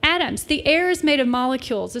of atoms. The air is made of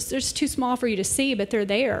molecules. They're just too small for you to see, but they're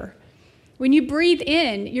there. When you breathe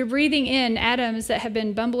in, you're breathing in atoms that have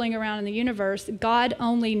been bumbling around in the universe. God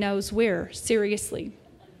only knows where, seriously.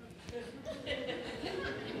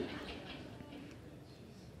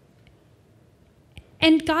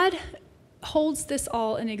 And God holds this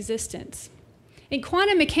all in existence. And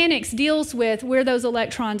quantum mechanics deals with where those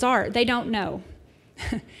electrons are. They don't know.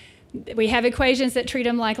 We have equations that treat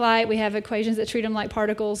them like light. We have equations that treat them like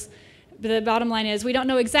particles. But the bottom line is we don't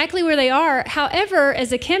know exactly where they are. However,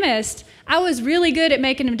 as a chemist, I was really good at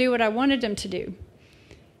making them do what I wanted them to do.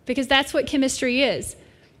 Because that's what chemistry is.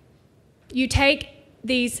 You take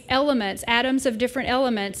these elements, atoms of different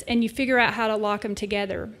elements, and you figure out how to lock them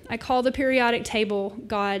together. I call the periodic table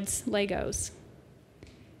God's Legos.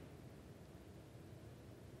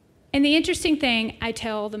 And the interesting thing I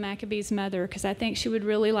tell the Maccabees Mother, because I think she would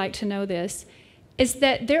really like to know this, is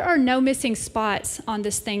that there are no missing spots on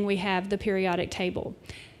this thing we have, the periodic table.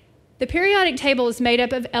 The periodic table is made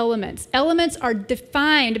up of elements. Elements are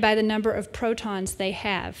defined by the number of protons they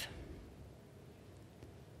have.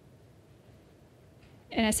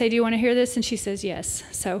 And I say, do you want to hear this? And she says, yes.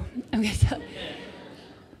 So I'm going to tell.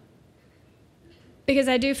 Because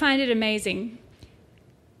I do find it amazing.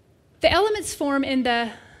 The elements form in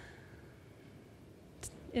the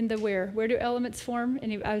where? Where do elements form?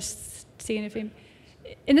 I was seeing if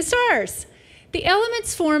in the stars. The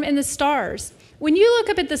elements form in the stars. When you look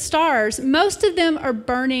up at the stars, most of them are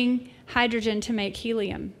burning hydrogen to make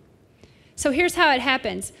helium. So here's how it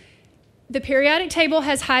happens. The periodic table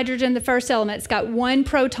has hydrogen, the first element. It's got one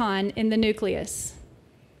proton in the nucleus.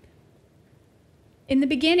 In the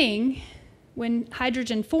beginning, when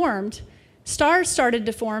hydrogen formed, stars started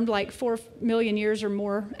to form like 4 million years or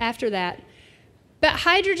more after that. But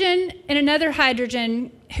hydrogen and another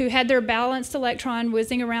hydrogen who had their balanced electron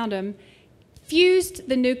whizzing around them fused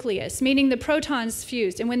the nucleus, meaning the protons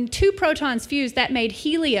fused. And when 2 protons fused, that made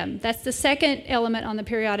helium. That's the second element on the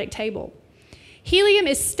periodic table. Helium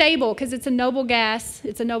is stable because it's a noble gas.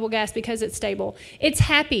 It's a noble gas because it's stable. It's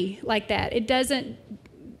happy like that. It doesn't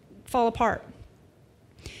fall apart.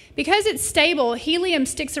 Because it's stable, helium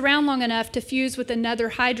sticks around long enough to fuse with another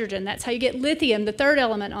hydrogen. That's how you get lithium, the third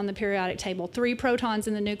element on the periodic table, 3 protons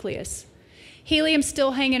in the nucleus. Helium's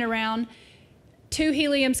still hanging around. 2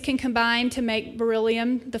 heliums can combine to make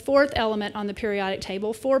beryllium, the 4th element on the periodic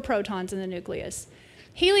table, 4 protons in the nucleus.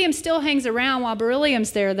 Helium still hangs around while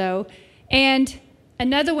beryllium's there, though. And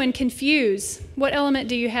another one can fuse. What element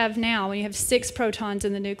do you have now when you have 6 protons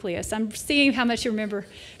in the nucleus? I'm seeing how much you remember.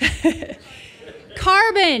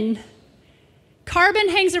 Carbon. Carbon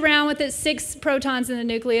hangs around with its 6 protons in the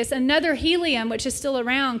nucleus. Another helium, which is still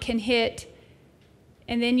around, can hit.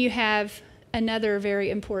 And then you have another very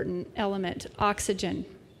important element, oxygen.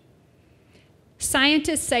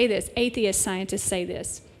 Scientists say this. Atheist scientists say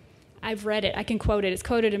this. I've read it. I can quote it. It's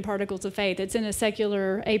quoted in Particles of Faith. It's in a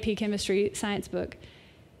secular AP chemistry science book.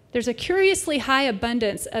 There's a curiously high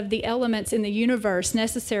abundance of the elements in the universe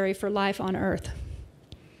necessary for life on Earth.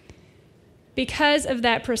 Because of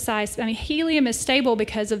that helium is stable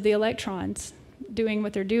because of the electrons doing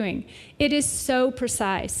what they're doing. It is so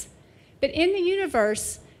precise. But in the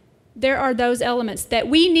universe, there are those elements that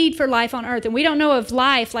we need for life on Earth. And we don't know of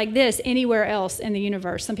life like this anywhere else in the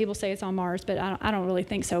universe. Some people say it's on Mars, but I don't really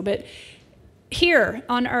think so. But here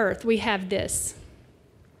on Earth, we have this.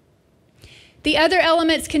 The other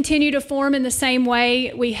elements continue to form in the same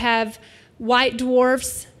way. We have white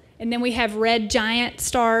dwarfs, and then we have red giant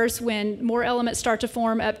stars when more elements start to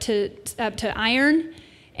form up to iron.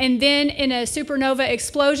 And then in a supernova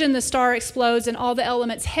explosion, the star explodes and all the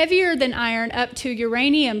elements heavier than iron up to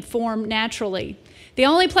uranium form naturally. The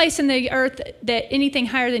only place in the Earth that anything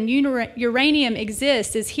higher than uranium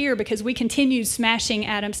exists is here because we continue smashing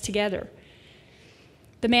atoms together,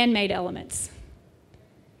 the man-made elements.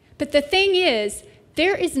 But the thing is,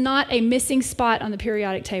 there is not a missing spot on the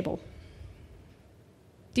periodic table.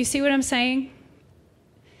 Do you see what I'm saying?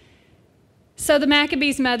 So the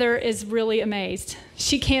Maccabees Mother is really amazed.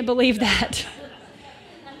 She can't believe that.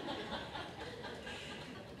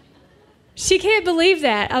 She can't believe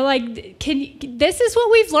that. This is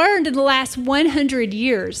what we've learned in the last 100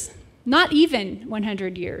 years. Not even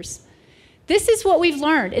 100 years. This is what we've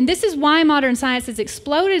learned, and this is why modern science has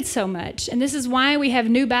exploded so much, and this is why we have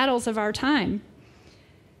new battles of our time.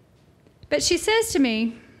 But she says to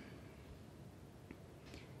me,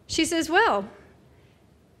 she says, well,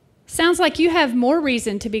 sounds like you have more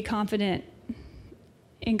reason to be confident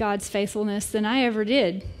in God's faithfulness than I ever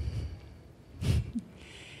did.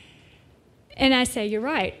 And I say, you're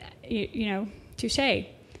right, you know, touche.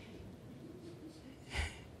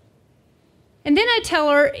 And then I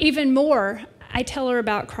tell her even more. I tell her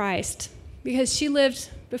about Christ, because she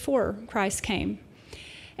lived before Christ came.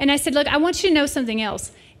 And I said, look, I want you to know something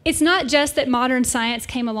else. It's not just that modern science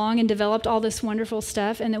came along and developed all this wonderful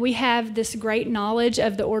stuff and that we have this great knowledge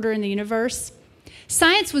of the order in the universe.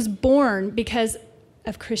 Science was born because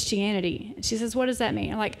of Christianity. And she says, what does that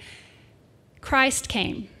mean? I'm like, Christ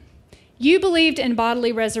came. You believed in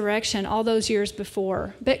bodily resurrection all those years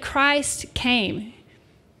before, but Christ came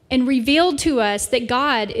and revealed to us that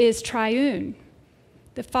God is triune,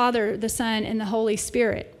 the Father, the Son, and the Holy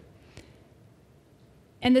Spirit.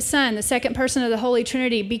 And the Son, the second person of the Holy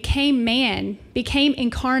Trinity, became man, became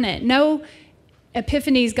incarnate. No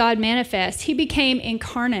epiphanies God manifest. He became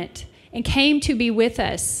incarnate and came to be with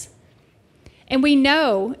us. And we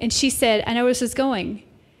know, and she said, I know where this is going.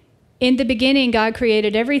 In the beginning, God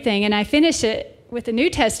created everything. And I finish it with the New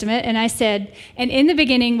Testament, and I said, and in the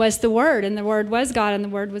beginning was the Word, and the Word was God, and the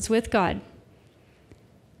Word was with God.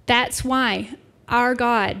 That's why our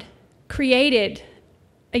God created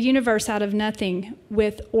a universe out of nothing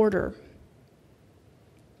with order.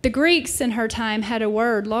 The Greeks in her time had a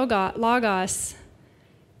word, logos,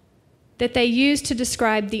 that they used to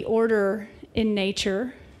describe the order in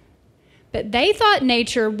nature, but they thought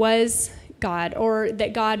nature was God, or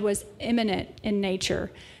that God was immanent in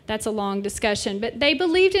nature. That's a long discussion, but they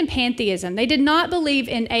believed in pantheism. They did not believe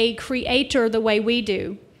in a creator the way we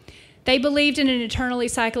do. They believed in an eternally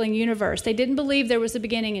cycling universe. They didn't believe there was a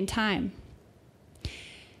beginning in time.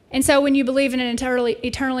 And so when you believe in an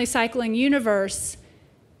eternally cycling universe,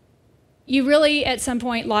 you really at some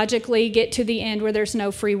point logically get to the end where there's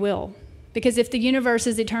no free will. Because if the universe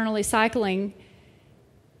is eternally cycling,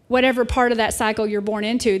 whatever part of that cycle you're born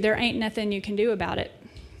into, there ain't nothing you can do about it.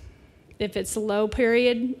 If it's a low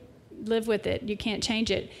period, live with it. You can't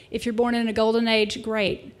change it. If you're born in a golden age,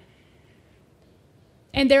 great.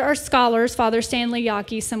 And there are scholars, Father Stanley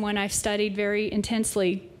Yockey, someone I've studied very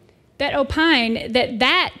intensely, that opine that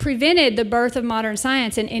that prevented the birth of modern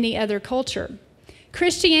science in any other culture.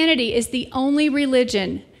 Christianity is the only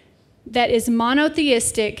religion that is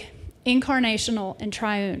monotheistic, incarnational, and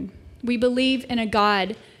triune. We believe in a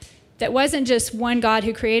God that wasn't just one God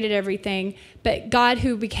who created everything, but God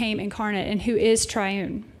who became incarnate and who is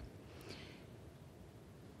triune.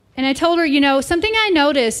 And I told her, you know, something I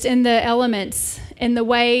noticed in the elements, in the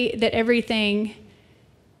way that everything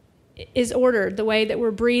is ordered, the way that we're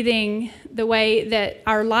breathing, the way that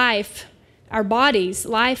our life, our bodies,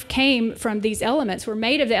 life came from these elements. We're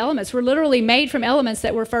made of the elements. We're literally made from elements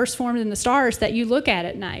that were first formed in the stars that you look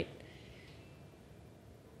at night.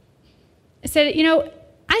 I said, you know,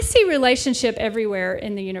 I see relationship everywhere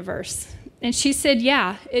in the universe. And she said,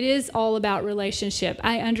 yeah, it is all about relationship.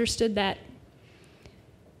 I understood that.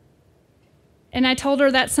 And I told her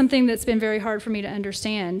that's something that's been very hard for me to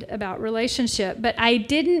understand about relationship, but I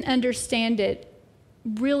didn't understand it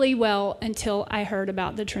really well until I heard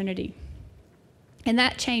about the Trinity. And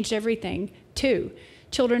that changed everything, too.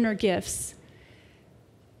 Children are gifts.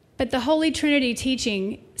 But the Holy Trinity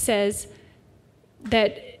teaching says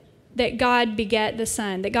that God begat the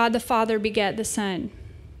Son, that God the Father begat the Son.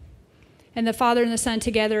 And the Father and the Son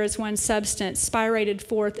together as one substance, spirated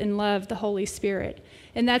forth in love, the Holy Spirit.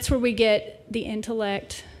 And that's where we get the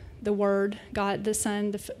intellect, the Word, God the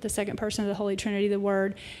Son, the second person of the Holy Trinity, the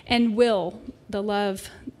Word, and will, the love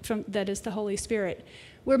that is the Holy Spirit.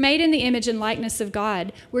 We're made in the image and likeness of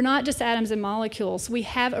God. We're not just atoms and molecules. We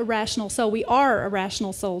have a rational soul. We are a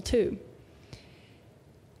rational soul too.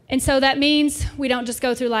 And so that means we don't just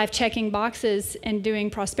go through life checking boxes and doing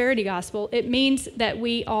prosperity gospel. It means that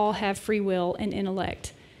we all have free will and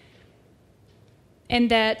intellect.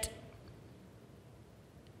 And that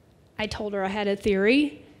I told her I had a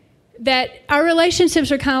theory that our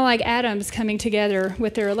relationships are kind of like atoms coming together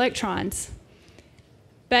with their electrons.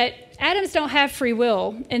 But atoms don't have free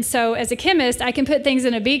will. And so as a chemist, I can put things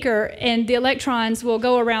in a beaker and the electrons will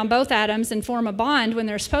go around both atoms and form a bond when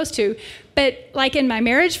they're supposed to. But like in my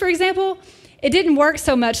marriage, for example, it didn't work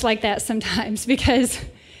so much like that sometimes, because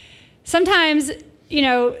sometimes, you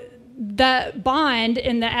know, the bond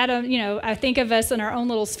in the atom, you know, I think of us in our own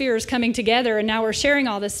little spheres coming together and now we're sharing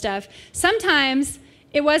all this stuff. Sometimes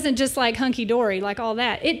it wasn't just like hunky-dory, like all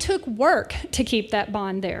that. It took work to keep that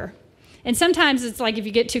bond there. And sometimes it's like if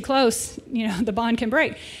you get too close, the bond can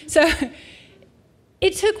break. So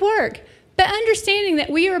it took work. But understanding that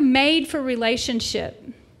we are made for relationship.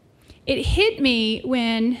 It hit me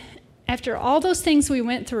when, after all those things we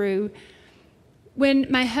went through, when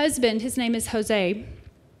my husband, his name is Jose, he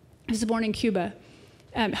was born in Cuba.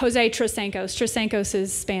 Jose Trasancos. Trasancos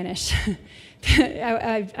is Spanish.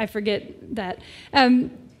 I forget that.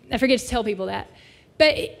 I forget to tell people that.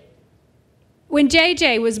 But when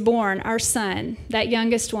JJ was born, our son, that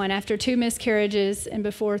youngest one, after 2 miscarriages and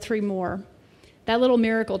before 3 more, that little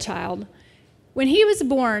miracle child, when he was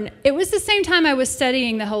born, it was the same time I was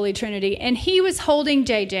studying the Holy Trinity, and he was holding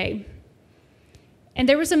JJ. And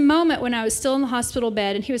there was a moment when I was still in the hospital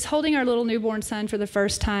bed, and he was holding our little newborn son for the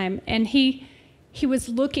first time, and he was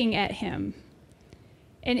looking at him.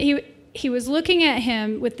 And he was looking at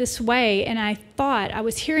him with this way, and I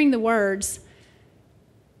was hearing the words,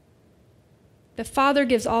 the Father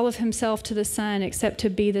gives all of himself to the Son except to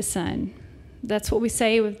be the Son. That's what we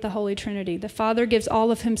say with the Holy Trinity. The Father gives all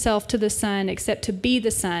of himself to the Son except to be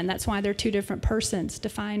the Son. That's why they're 2 different persons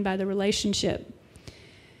defined by the relationship.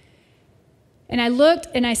 And I looked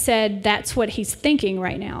and I said, that's what he's thinking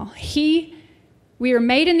right now. We are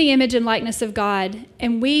made in the image and likeness of God,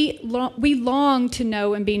 and we long to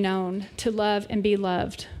know and be known, to love and be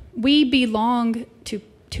loved. We belong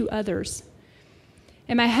to others.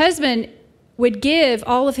 And my husband would give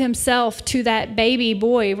all of himself to that baby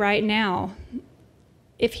boy right now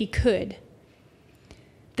if he could.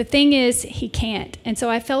 The thing is, he can't. And so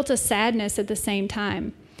I felt a sadness at the same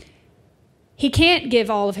time. He can't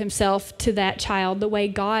give all of himself to that child the way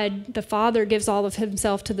God, the Father, gives all of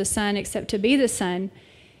himself to the Son except to be the Son.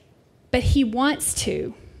 But he wants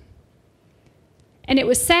to. And it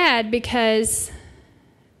was sad because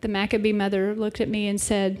the Maccabees Mother looked at me and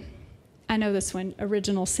said, I know this one,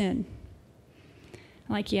 original sin.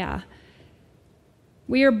 I'm like, yeah.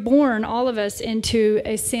 We are born, all of us, into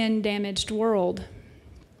a sin-damaged world.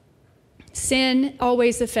 Sin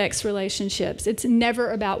always affects relationships. It's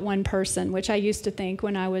never about one person, which I used to think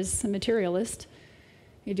when I was a materialist.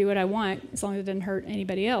 You do what I want as long as it doesn't hurt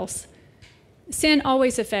anybody else. Sin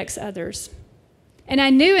always affects others. And I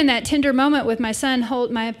knew in that tender moment with my son,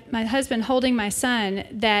 my husband holding my son,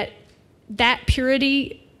 that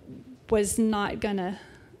purity was not gonna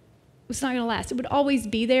last. It would always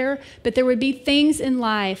be there, but there would be things in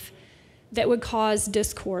life that would cause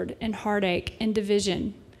discord and heartache and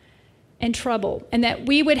division and trouble, and that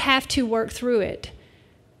we would have to work through it.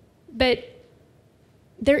 But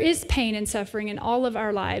there is pain and suffering in all of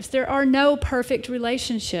our lives. There are no perfect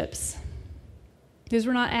relationships because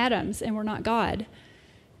we're not atoms and we're not God.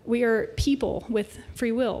 We are people with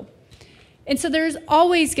free will. And so there's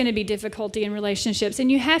always going to be difficulty in relationships,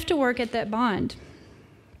 and you have to work at that bond.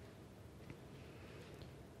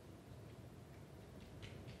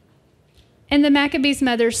 And the Maccabees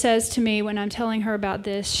Mother says to me when I'm telling her about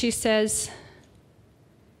this, she says,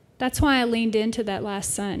 that's why I leaned into that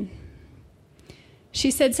last son.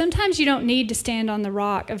 She said, sometimes you don't need to stand on the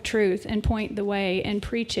rock of truth and point the way and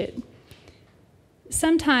preach it.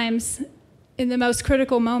 Sometimes, in the most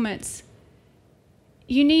critical moments,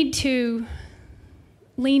 you need to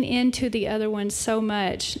lean into the other one so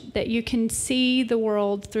much that you can see the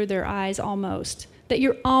world through their eyes almost, that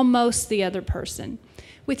you're almost the other person.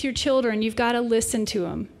 With your children, you've got to listen to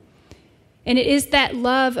them. And it is that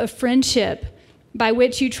love of friendship by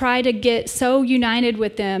which you try to get so united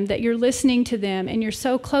with them that you're listening to them and you're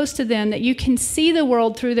so close to them that you can see the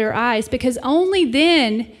world through their eyes, because only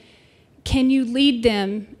then can you lead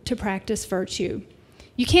them to practice virtue.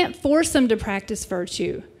 You can't force them to practice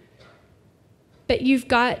virtue, but you've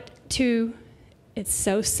got to, it's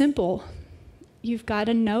so simple, you've got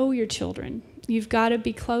to know your children. You've got to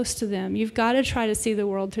be close to them. You've got to try to see the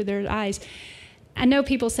world through their eyes. I know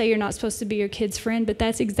people say you're not supposed to be your kid's friend, but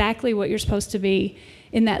that's exactly what you're supposed to be,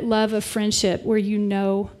 in that love of friendship where you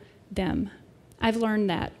know them. I've learned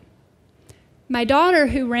that. My daughter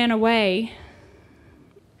who ran away,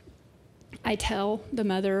 I tell the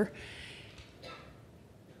mother,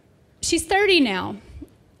 she's 30 now,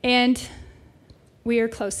 and we are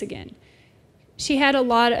close again. She had a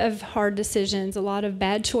lot of hard decisions, a lot of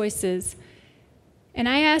bad choices. And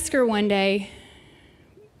I asked her one day,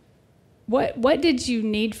 what did you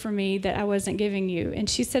need from me that I wasn't giving you? And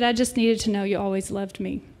she said, I just needed to know you always loved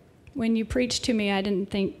me. When you preached to me, I didn't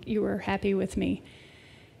think you were happy with me.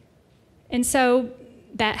 And so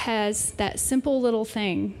that has that simple little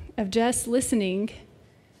thing of just listening.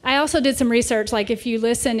 I also did some research, like if you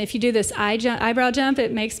listen, if you do this eyebrow jump,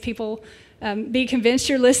 it makes people be convinced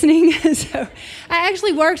you're listening. So I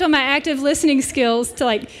actually worked on my active listening skills to,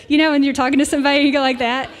 like, when you're talking to somebody, you go like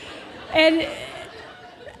that.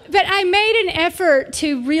 But I made an effort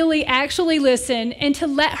to really actually listen and to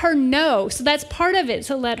let her know. So that's part of it,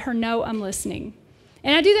 to let her know I'm listening.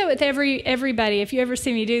 And I do that with everybody. If you ever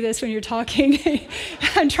see me do this when you're talking,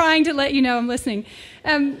 I'm trying to let you know I'm listening.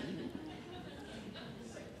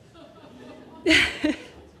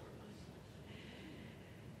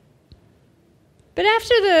 But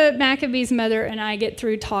after the Maccabees Mother and I get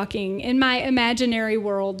through talking, in my imaginary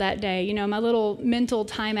world that day, you know, my little mental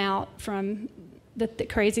timeout from the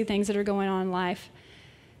crazy things that are going on in life,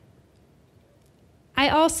 I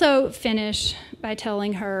also finish by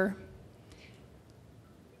telling her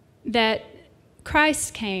that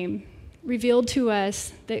Christ came, revealed to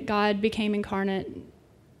us that God became incarnate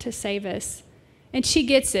to save us. And she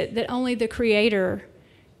gets it, that only the Creator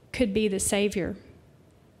could be the Savior.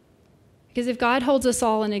 Because if God holds us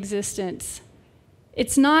all in existence,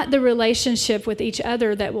 it's not the relationship with each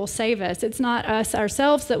other that will save us. It's not us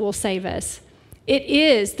ourselves that will save us. It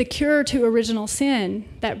is the cure to original sin.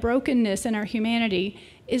 That brokenness in our humanity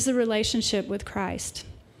is the relationship with Christ,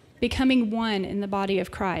 becoming one in the body of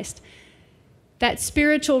Christ. That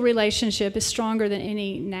spiritual relationship is stronger than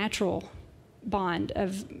any natural bond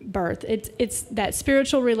of birth. It's that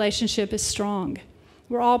spiritual relationship is strong.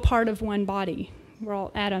 We're all part of one body. We're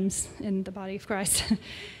all atoms in the body of Christ.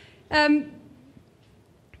 But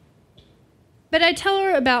I tell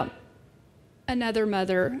her about another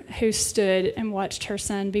mother who stood and watched her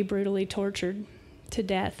son be brutally tortured to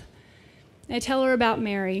death. I tell her about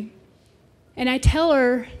Mary. And I tell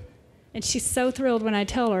her, and she's so thrilled when I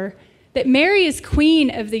tell her, that Mary is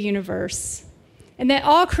queen of the universe and that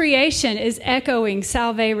all creation is echoing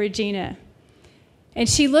Salve Regina. And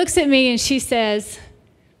she looks at me and she says,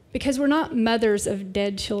 because we're not mothers of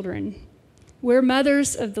dead children, we're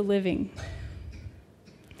mothers of the living.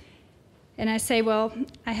 And I say, well,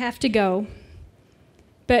 I have to go,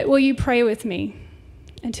 but will you pray with me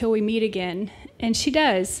until we meet again? And she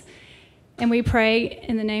does. And we pray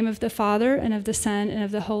in the name of the Father and of the Son and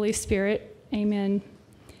of the Holy Spirit. Amen.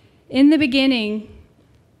 In the beginning,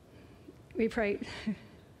 we pray,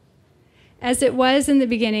 as it was in the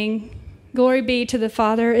beginning, glory be to the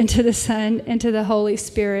Father, and to the Son, and to the Holy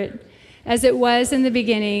Spirit, as it was in the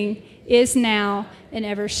beginning, is now, and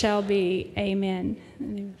ever shall be. Amen.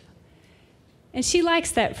 And she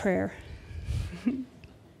likes that prayer.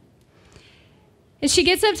 And she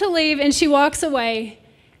gets up to leave, and she walks away.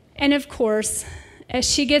 And of course, as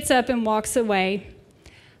she gets up and walks away,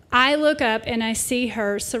 I look up and I see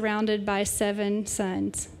her surrounded by 7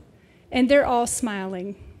 sons. And they're all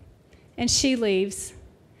smiling. And she leaves.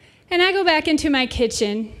 And I go back into my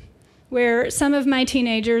kitchen where some of my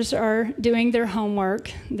teenagers are doing their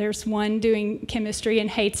homework. There's one doing chemistry and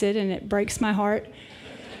hates it, and it breaks my heart.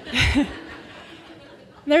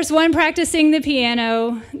 There's one practicing the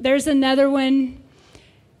piano. There's another one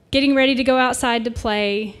getting ready to go outside to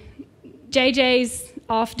play. JJ's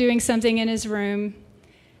off doing something in his room.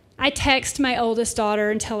 I text my oldest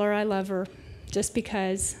daughter and tell her I love her, just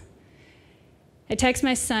because. I text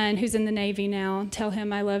my son, who's in the Navy now, tell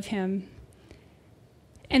him I love him.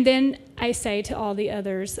 And then I say to all the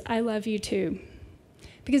others, I love you too.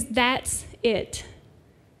 Because that's it.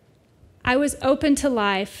 I was open to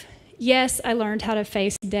life. Yes, I learned how to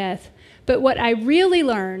face death. But what I really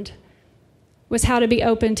learned was how to be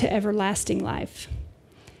open to everlasting life.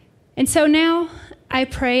 And so now I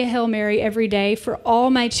pray a Hail Mary every day for all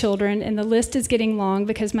my children, and the list is getting long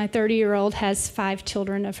because my 30-year-old has 5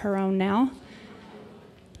 children of her own now.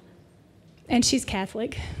 And she's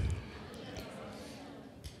Catholic.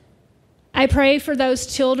 I pray for those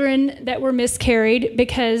children that were miscarried,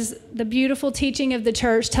 because the beautiful teaching of the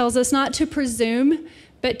church tells us not to presume,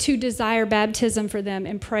 but to desire baptism for them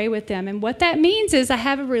and pray with them. And what that means is I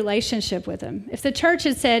have a relationship with them. If the church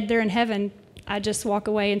had said they're in heaven, I just walk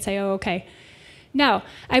away and say, oh, okay. No,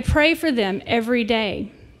 I pray for them every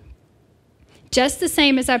day, just the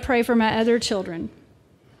same as I pray for my other children.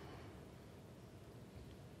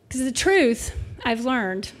 Because the truth I've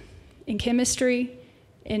learned in chemistry,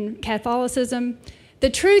 in Catholicism, the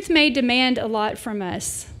truth may demand a lot from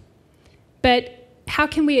us, but how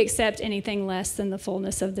can we accept anything less than the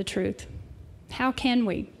fullness of the truth? How can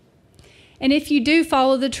we? And if you do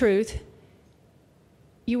follow the truth,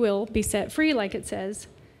 you will be set free, like it says.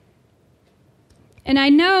 And I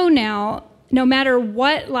know now, no matter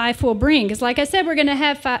what life will bring, because like I said, we're going to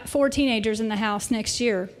have 4 teenagers in the house next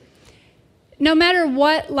year. No matter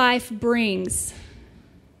what life brings,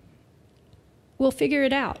 we'll figure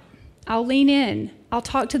it out. I'll lean in. I'll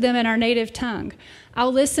talk to them in our native tongue.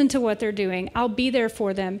 I'll listen to what they're doing. I'll be there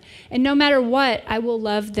for them. And no matter what, I will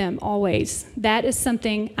love them always. That is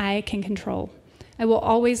something I can control. I will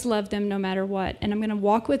always love them no matter what, and I'm going to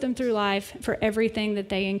walk with them through life for everything that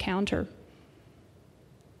they encounter.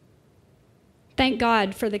 Thank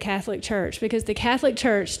God for the Catholic Church, because the Catholic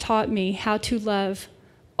Church taught me how to love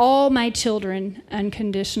all my children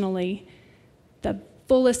unconditionally, the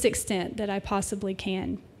fullest extent that I possibly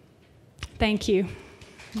can. Thank you.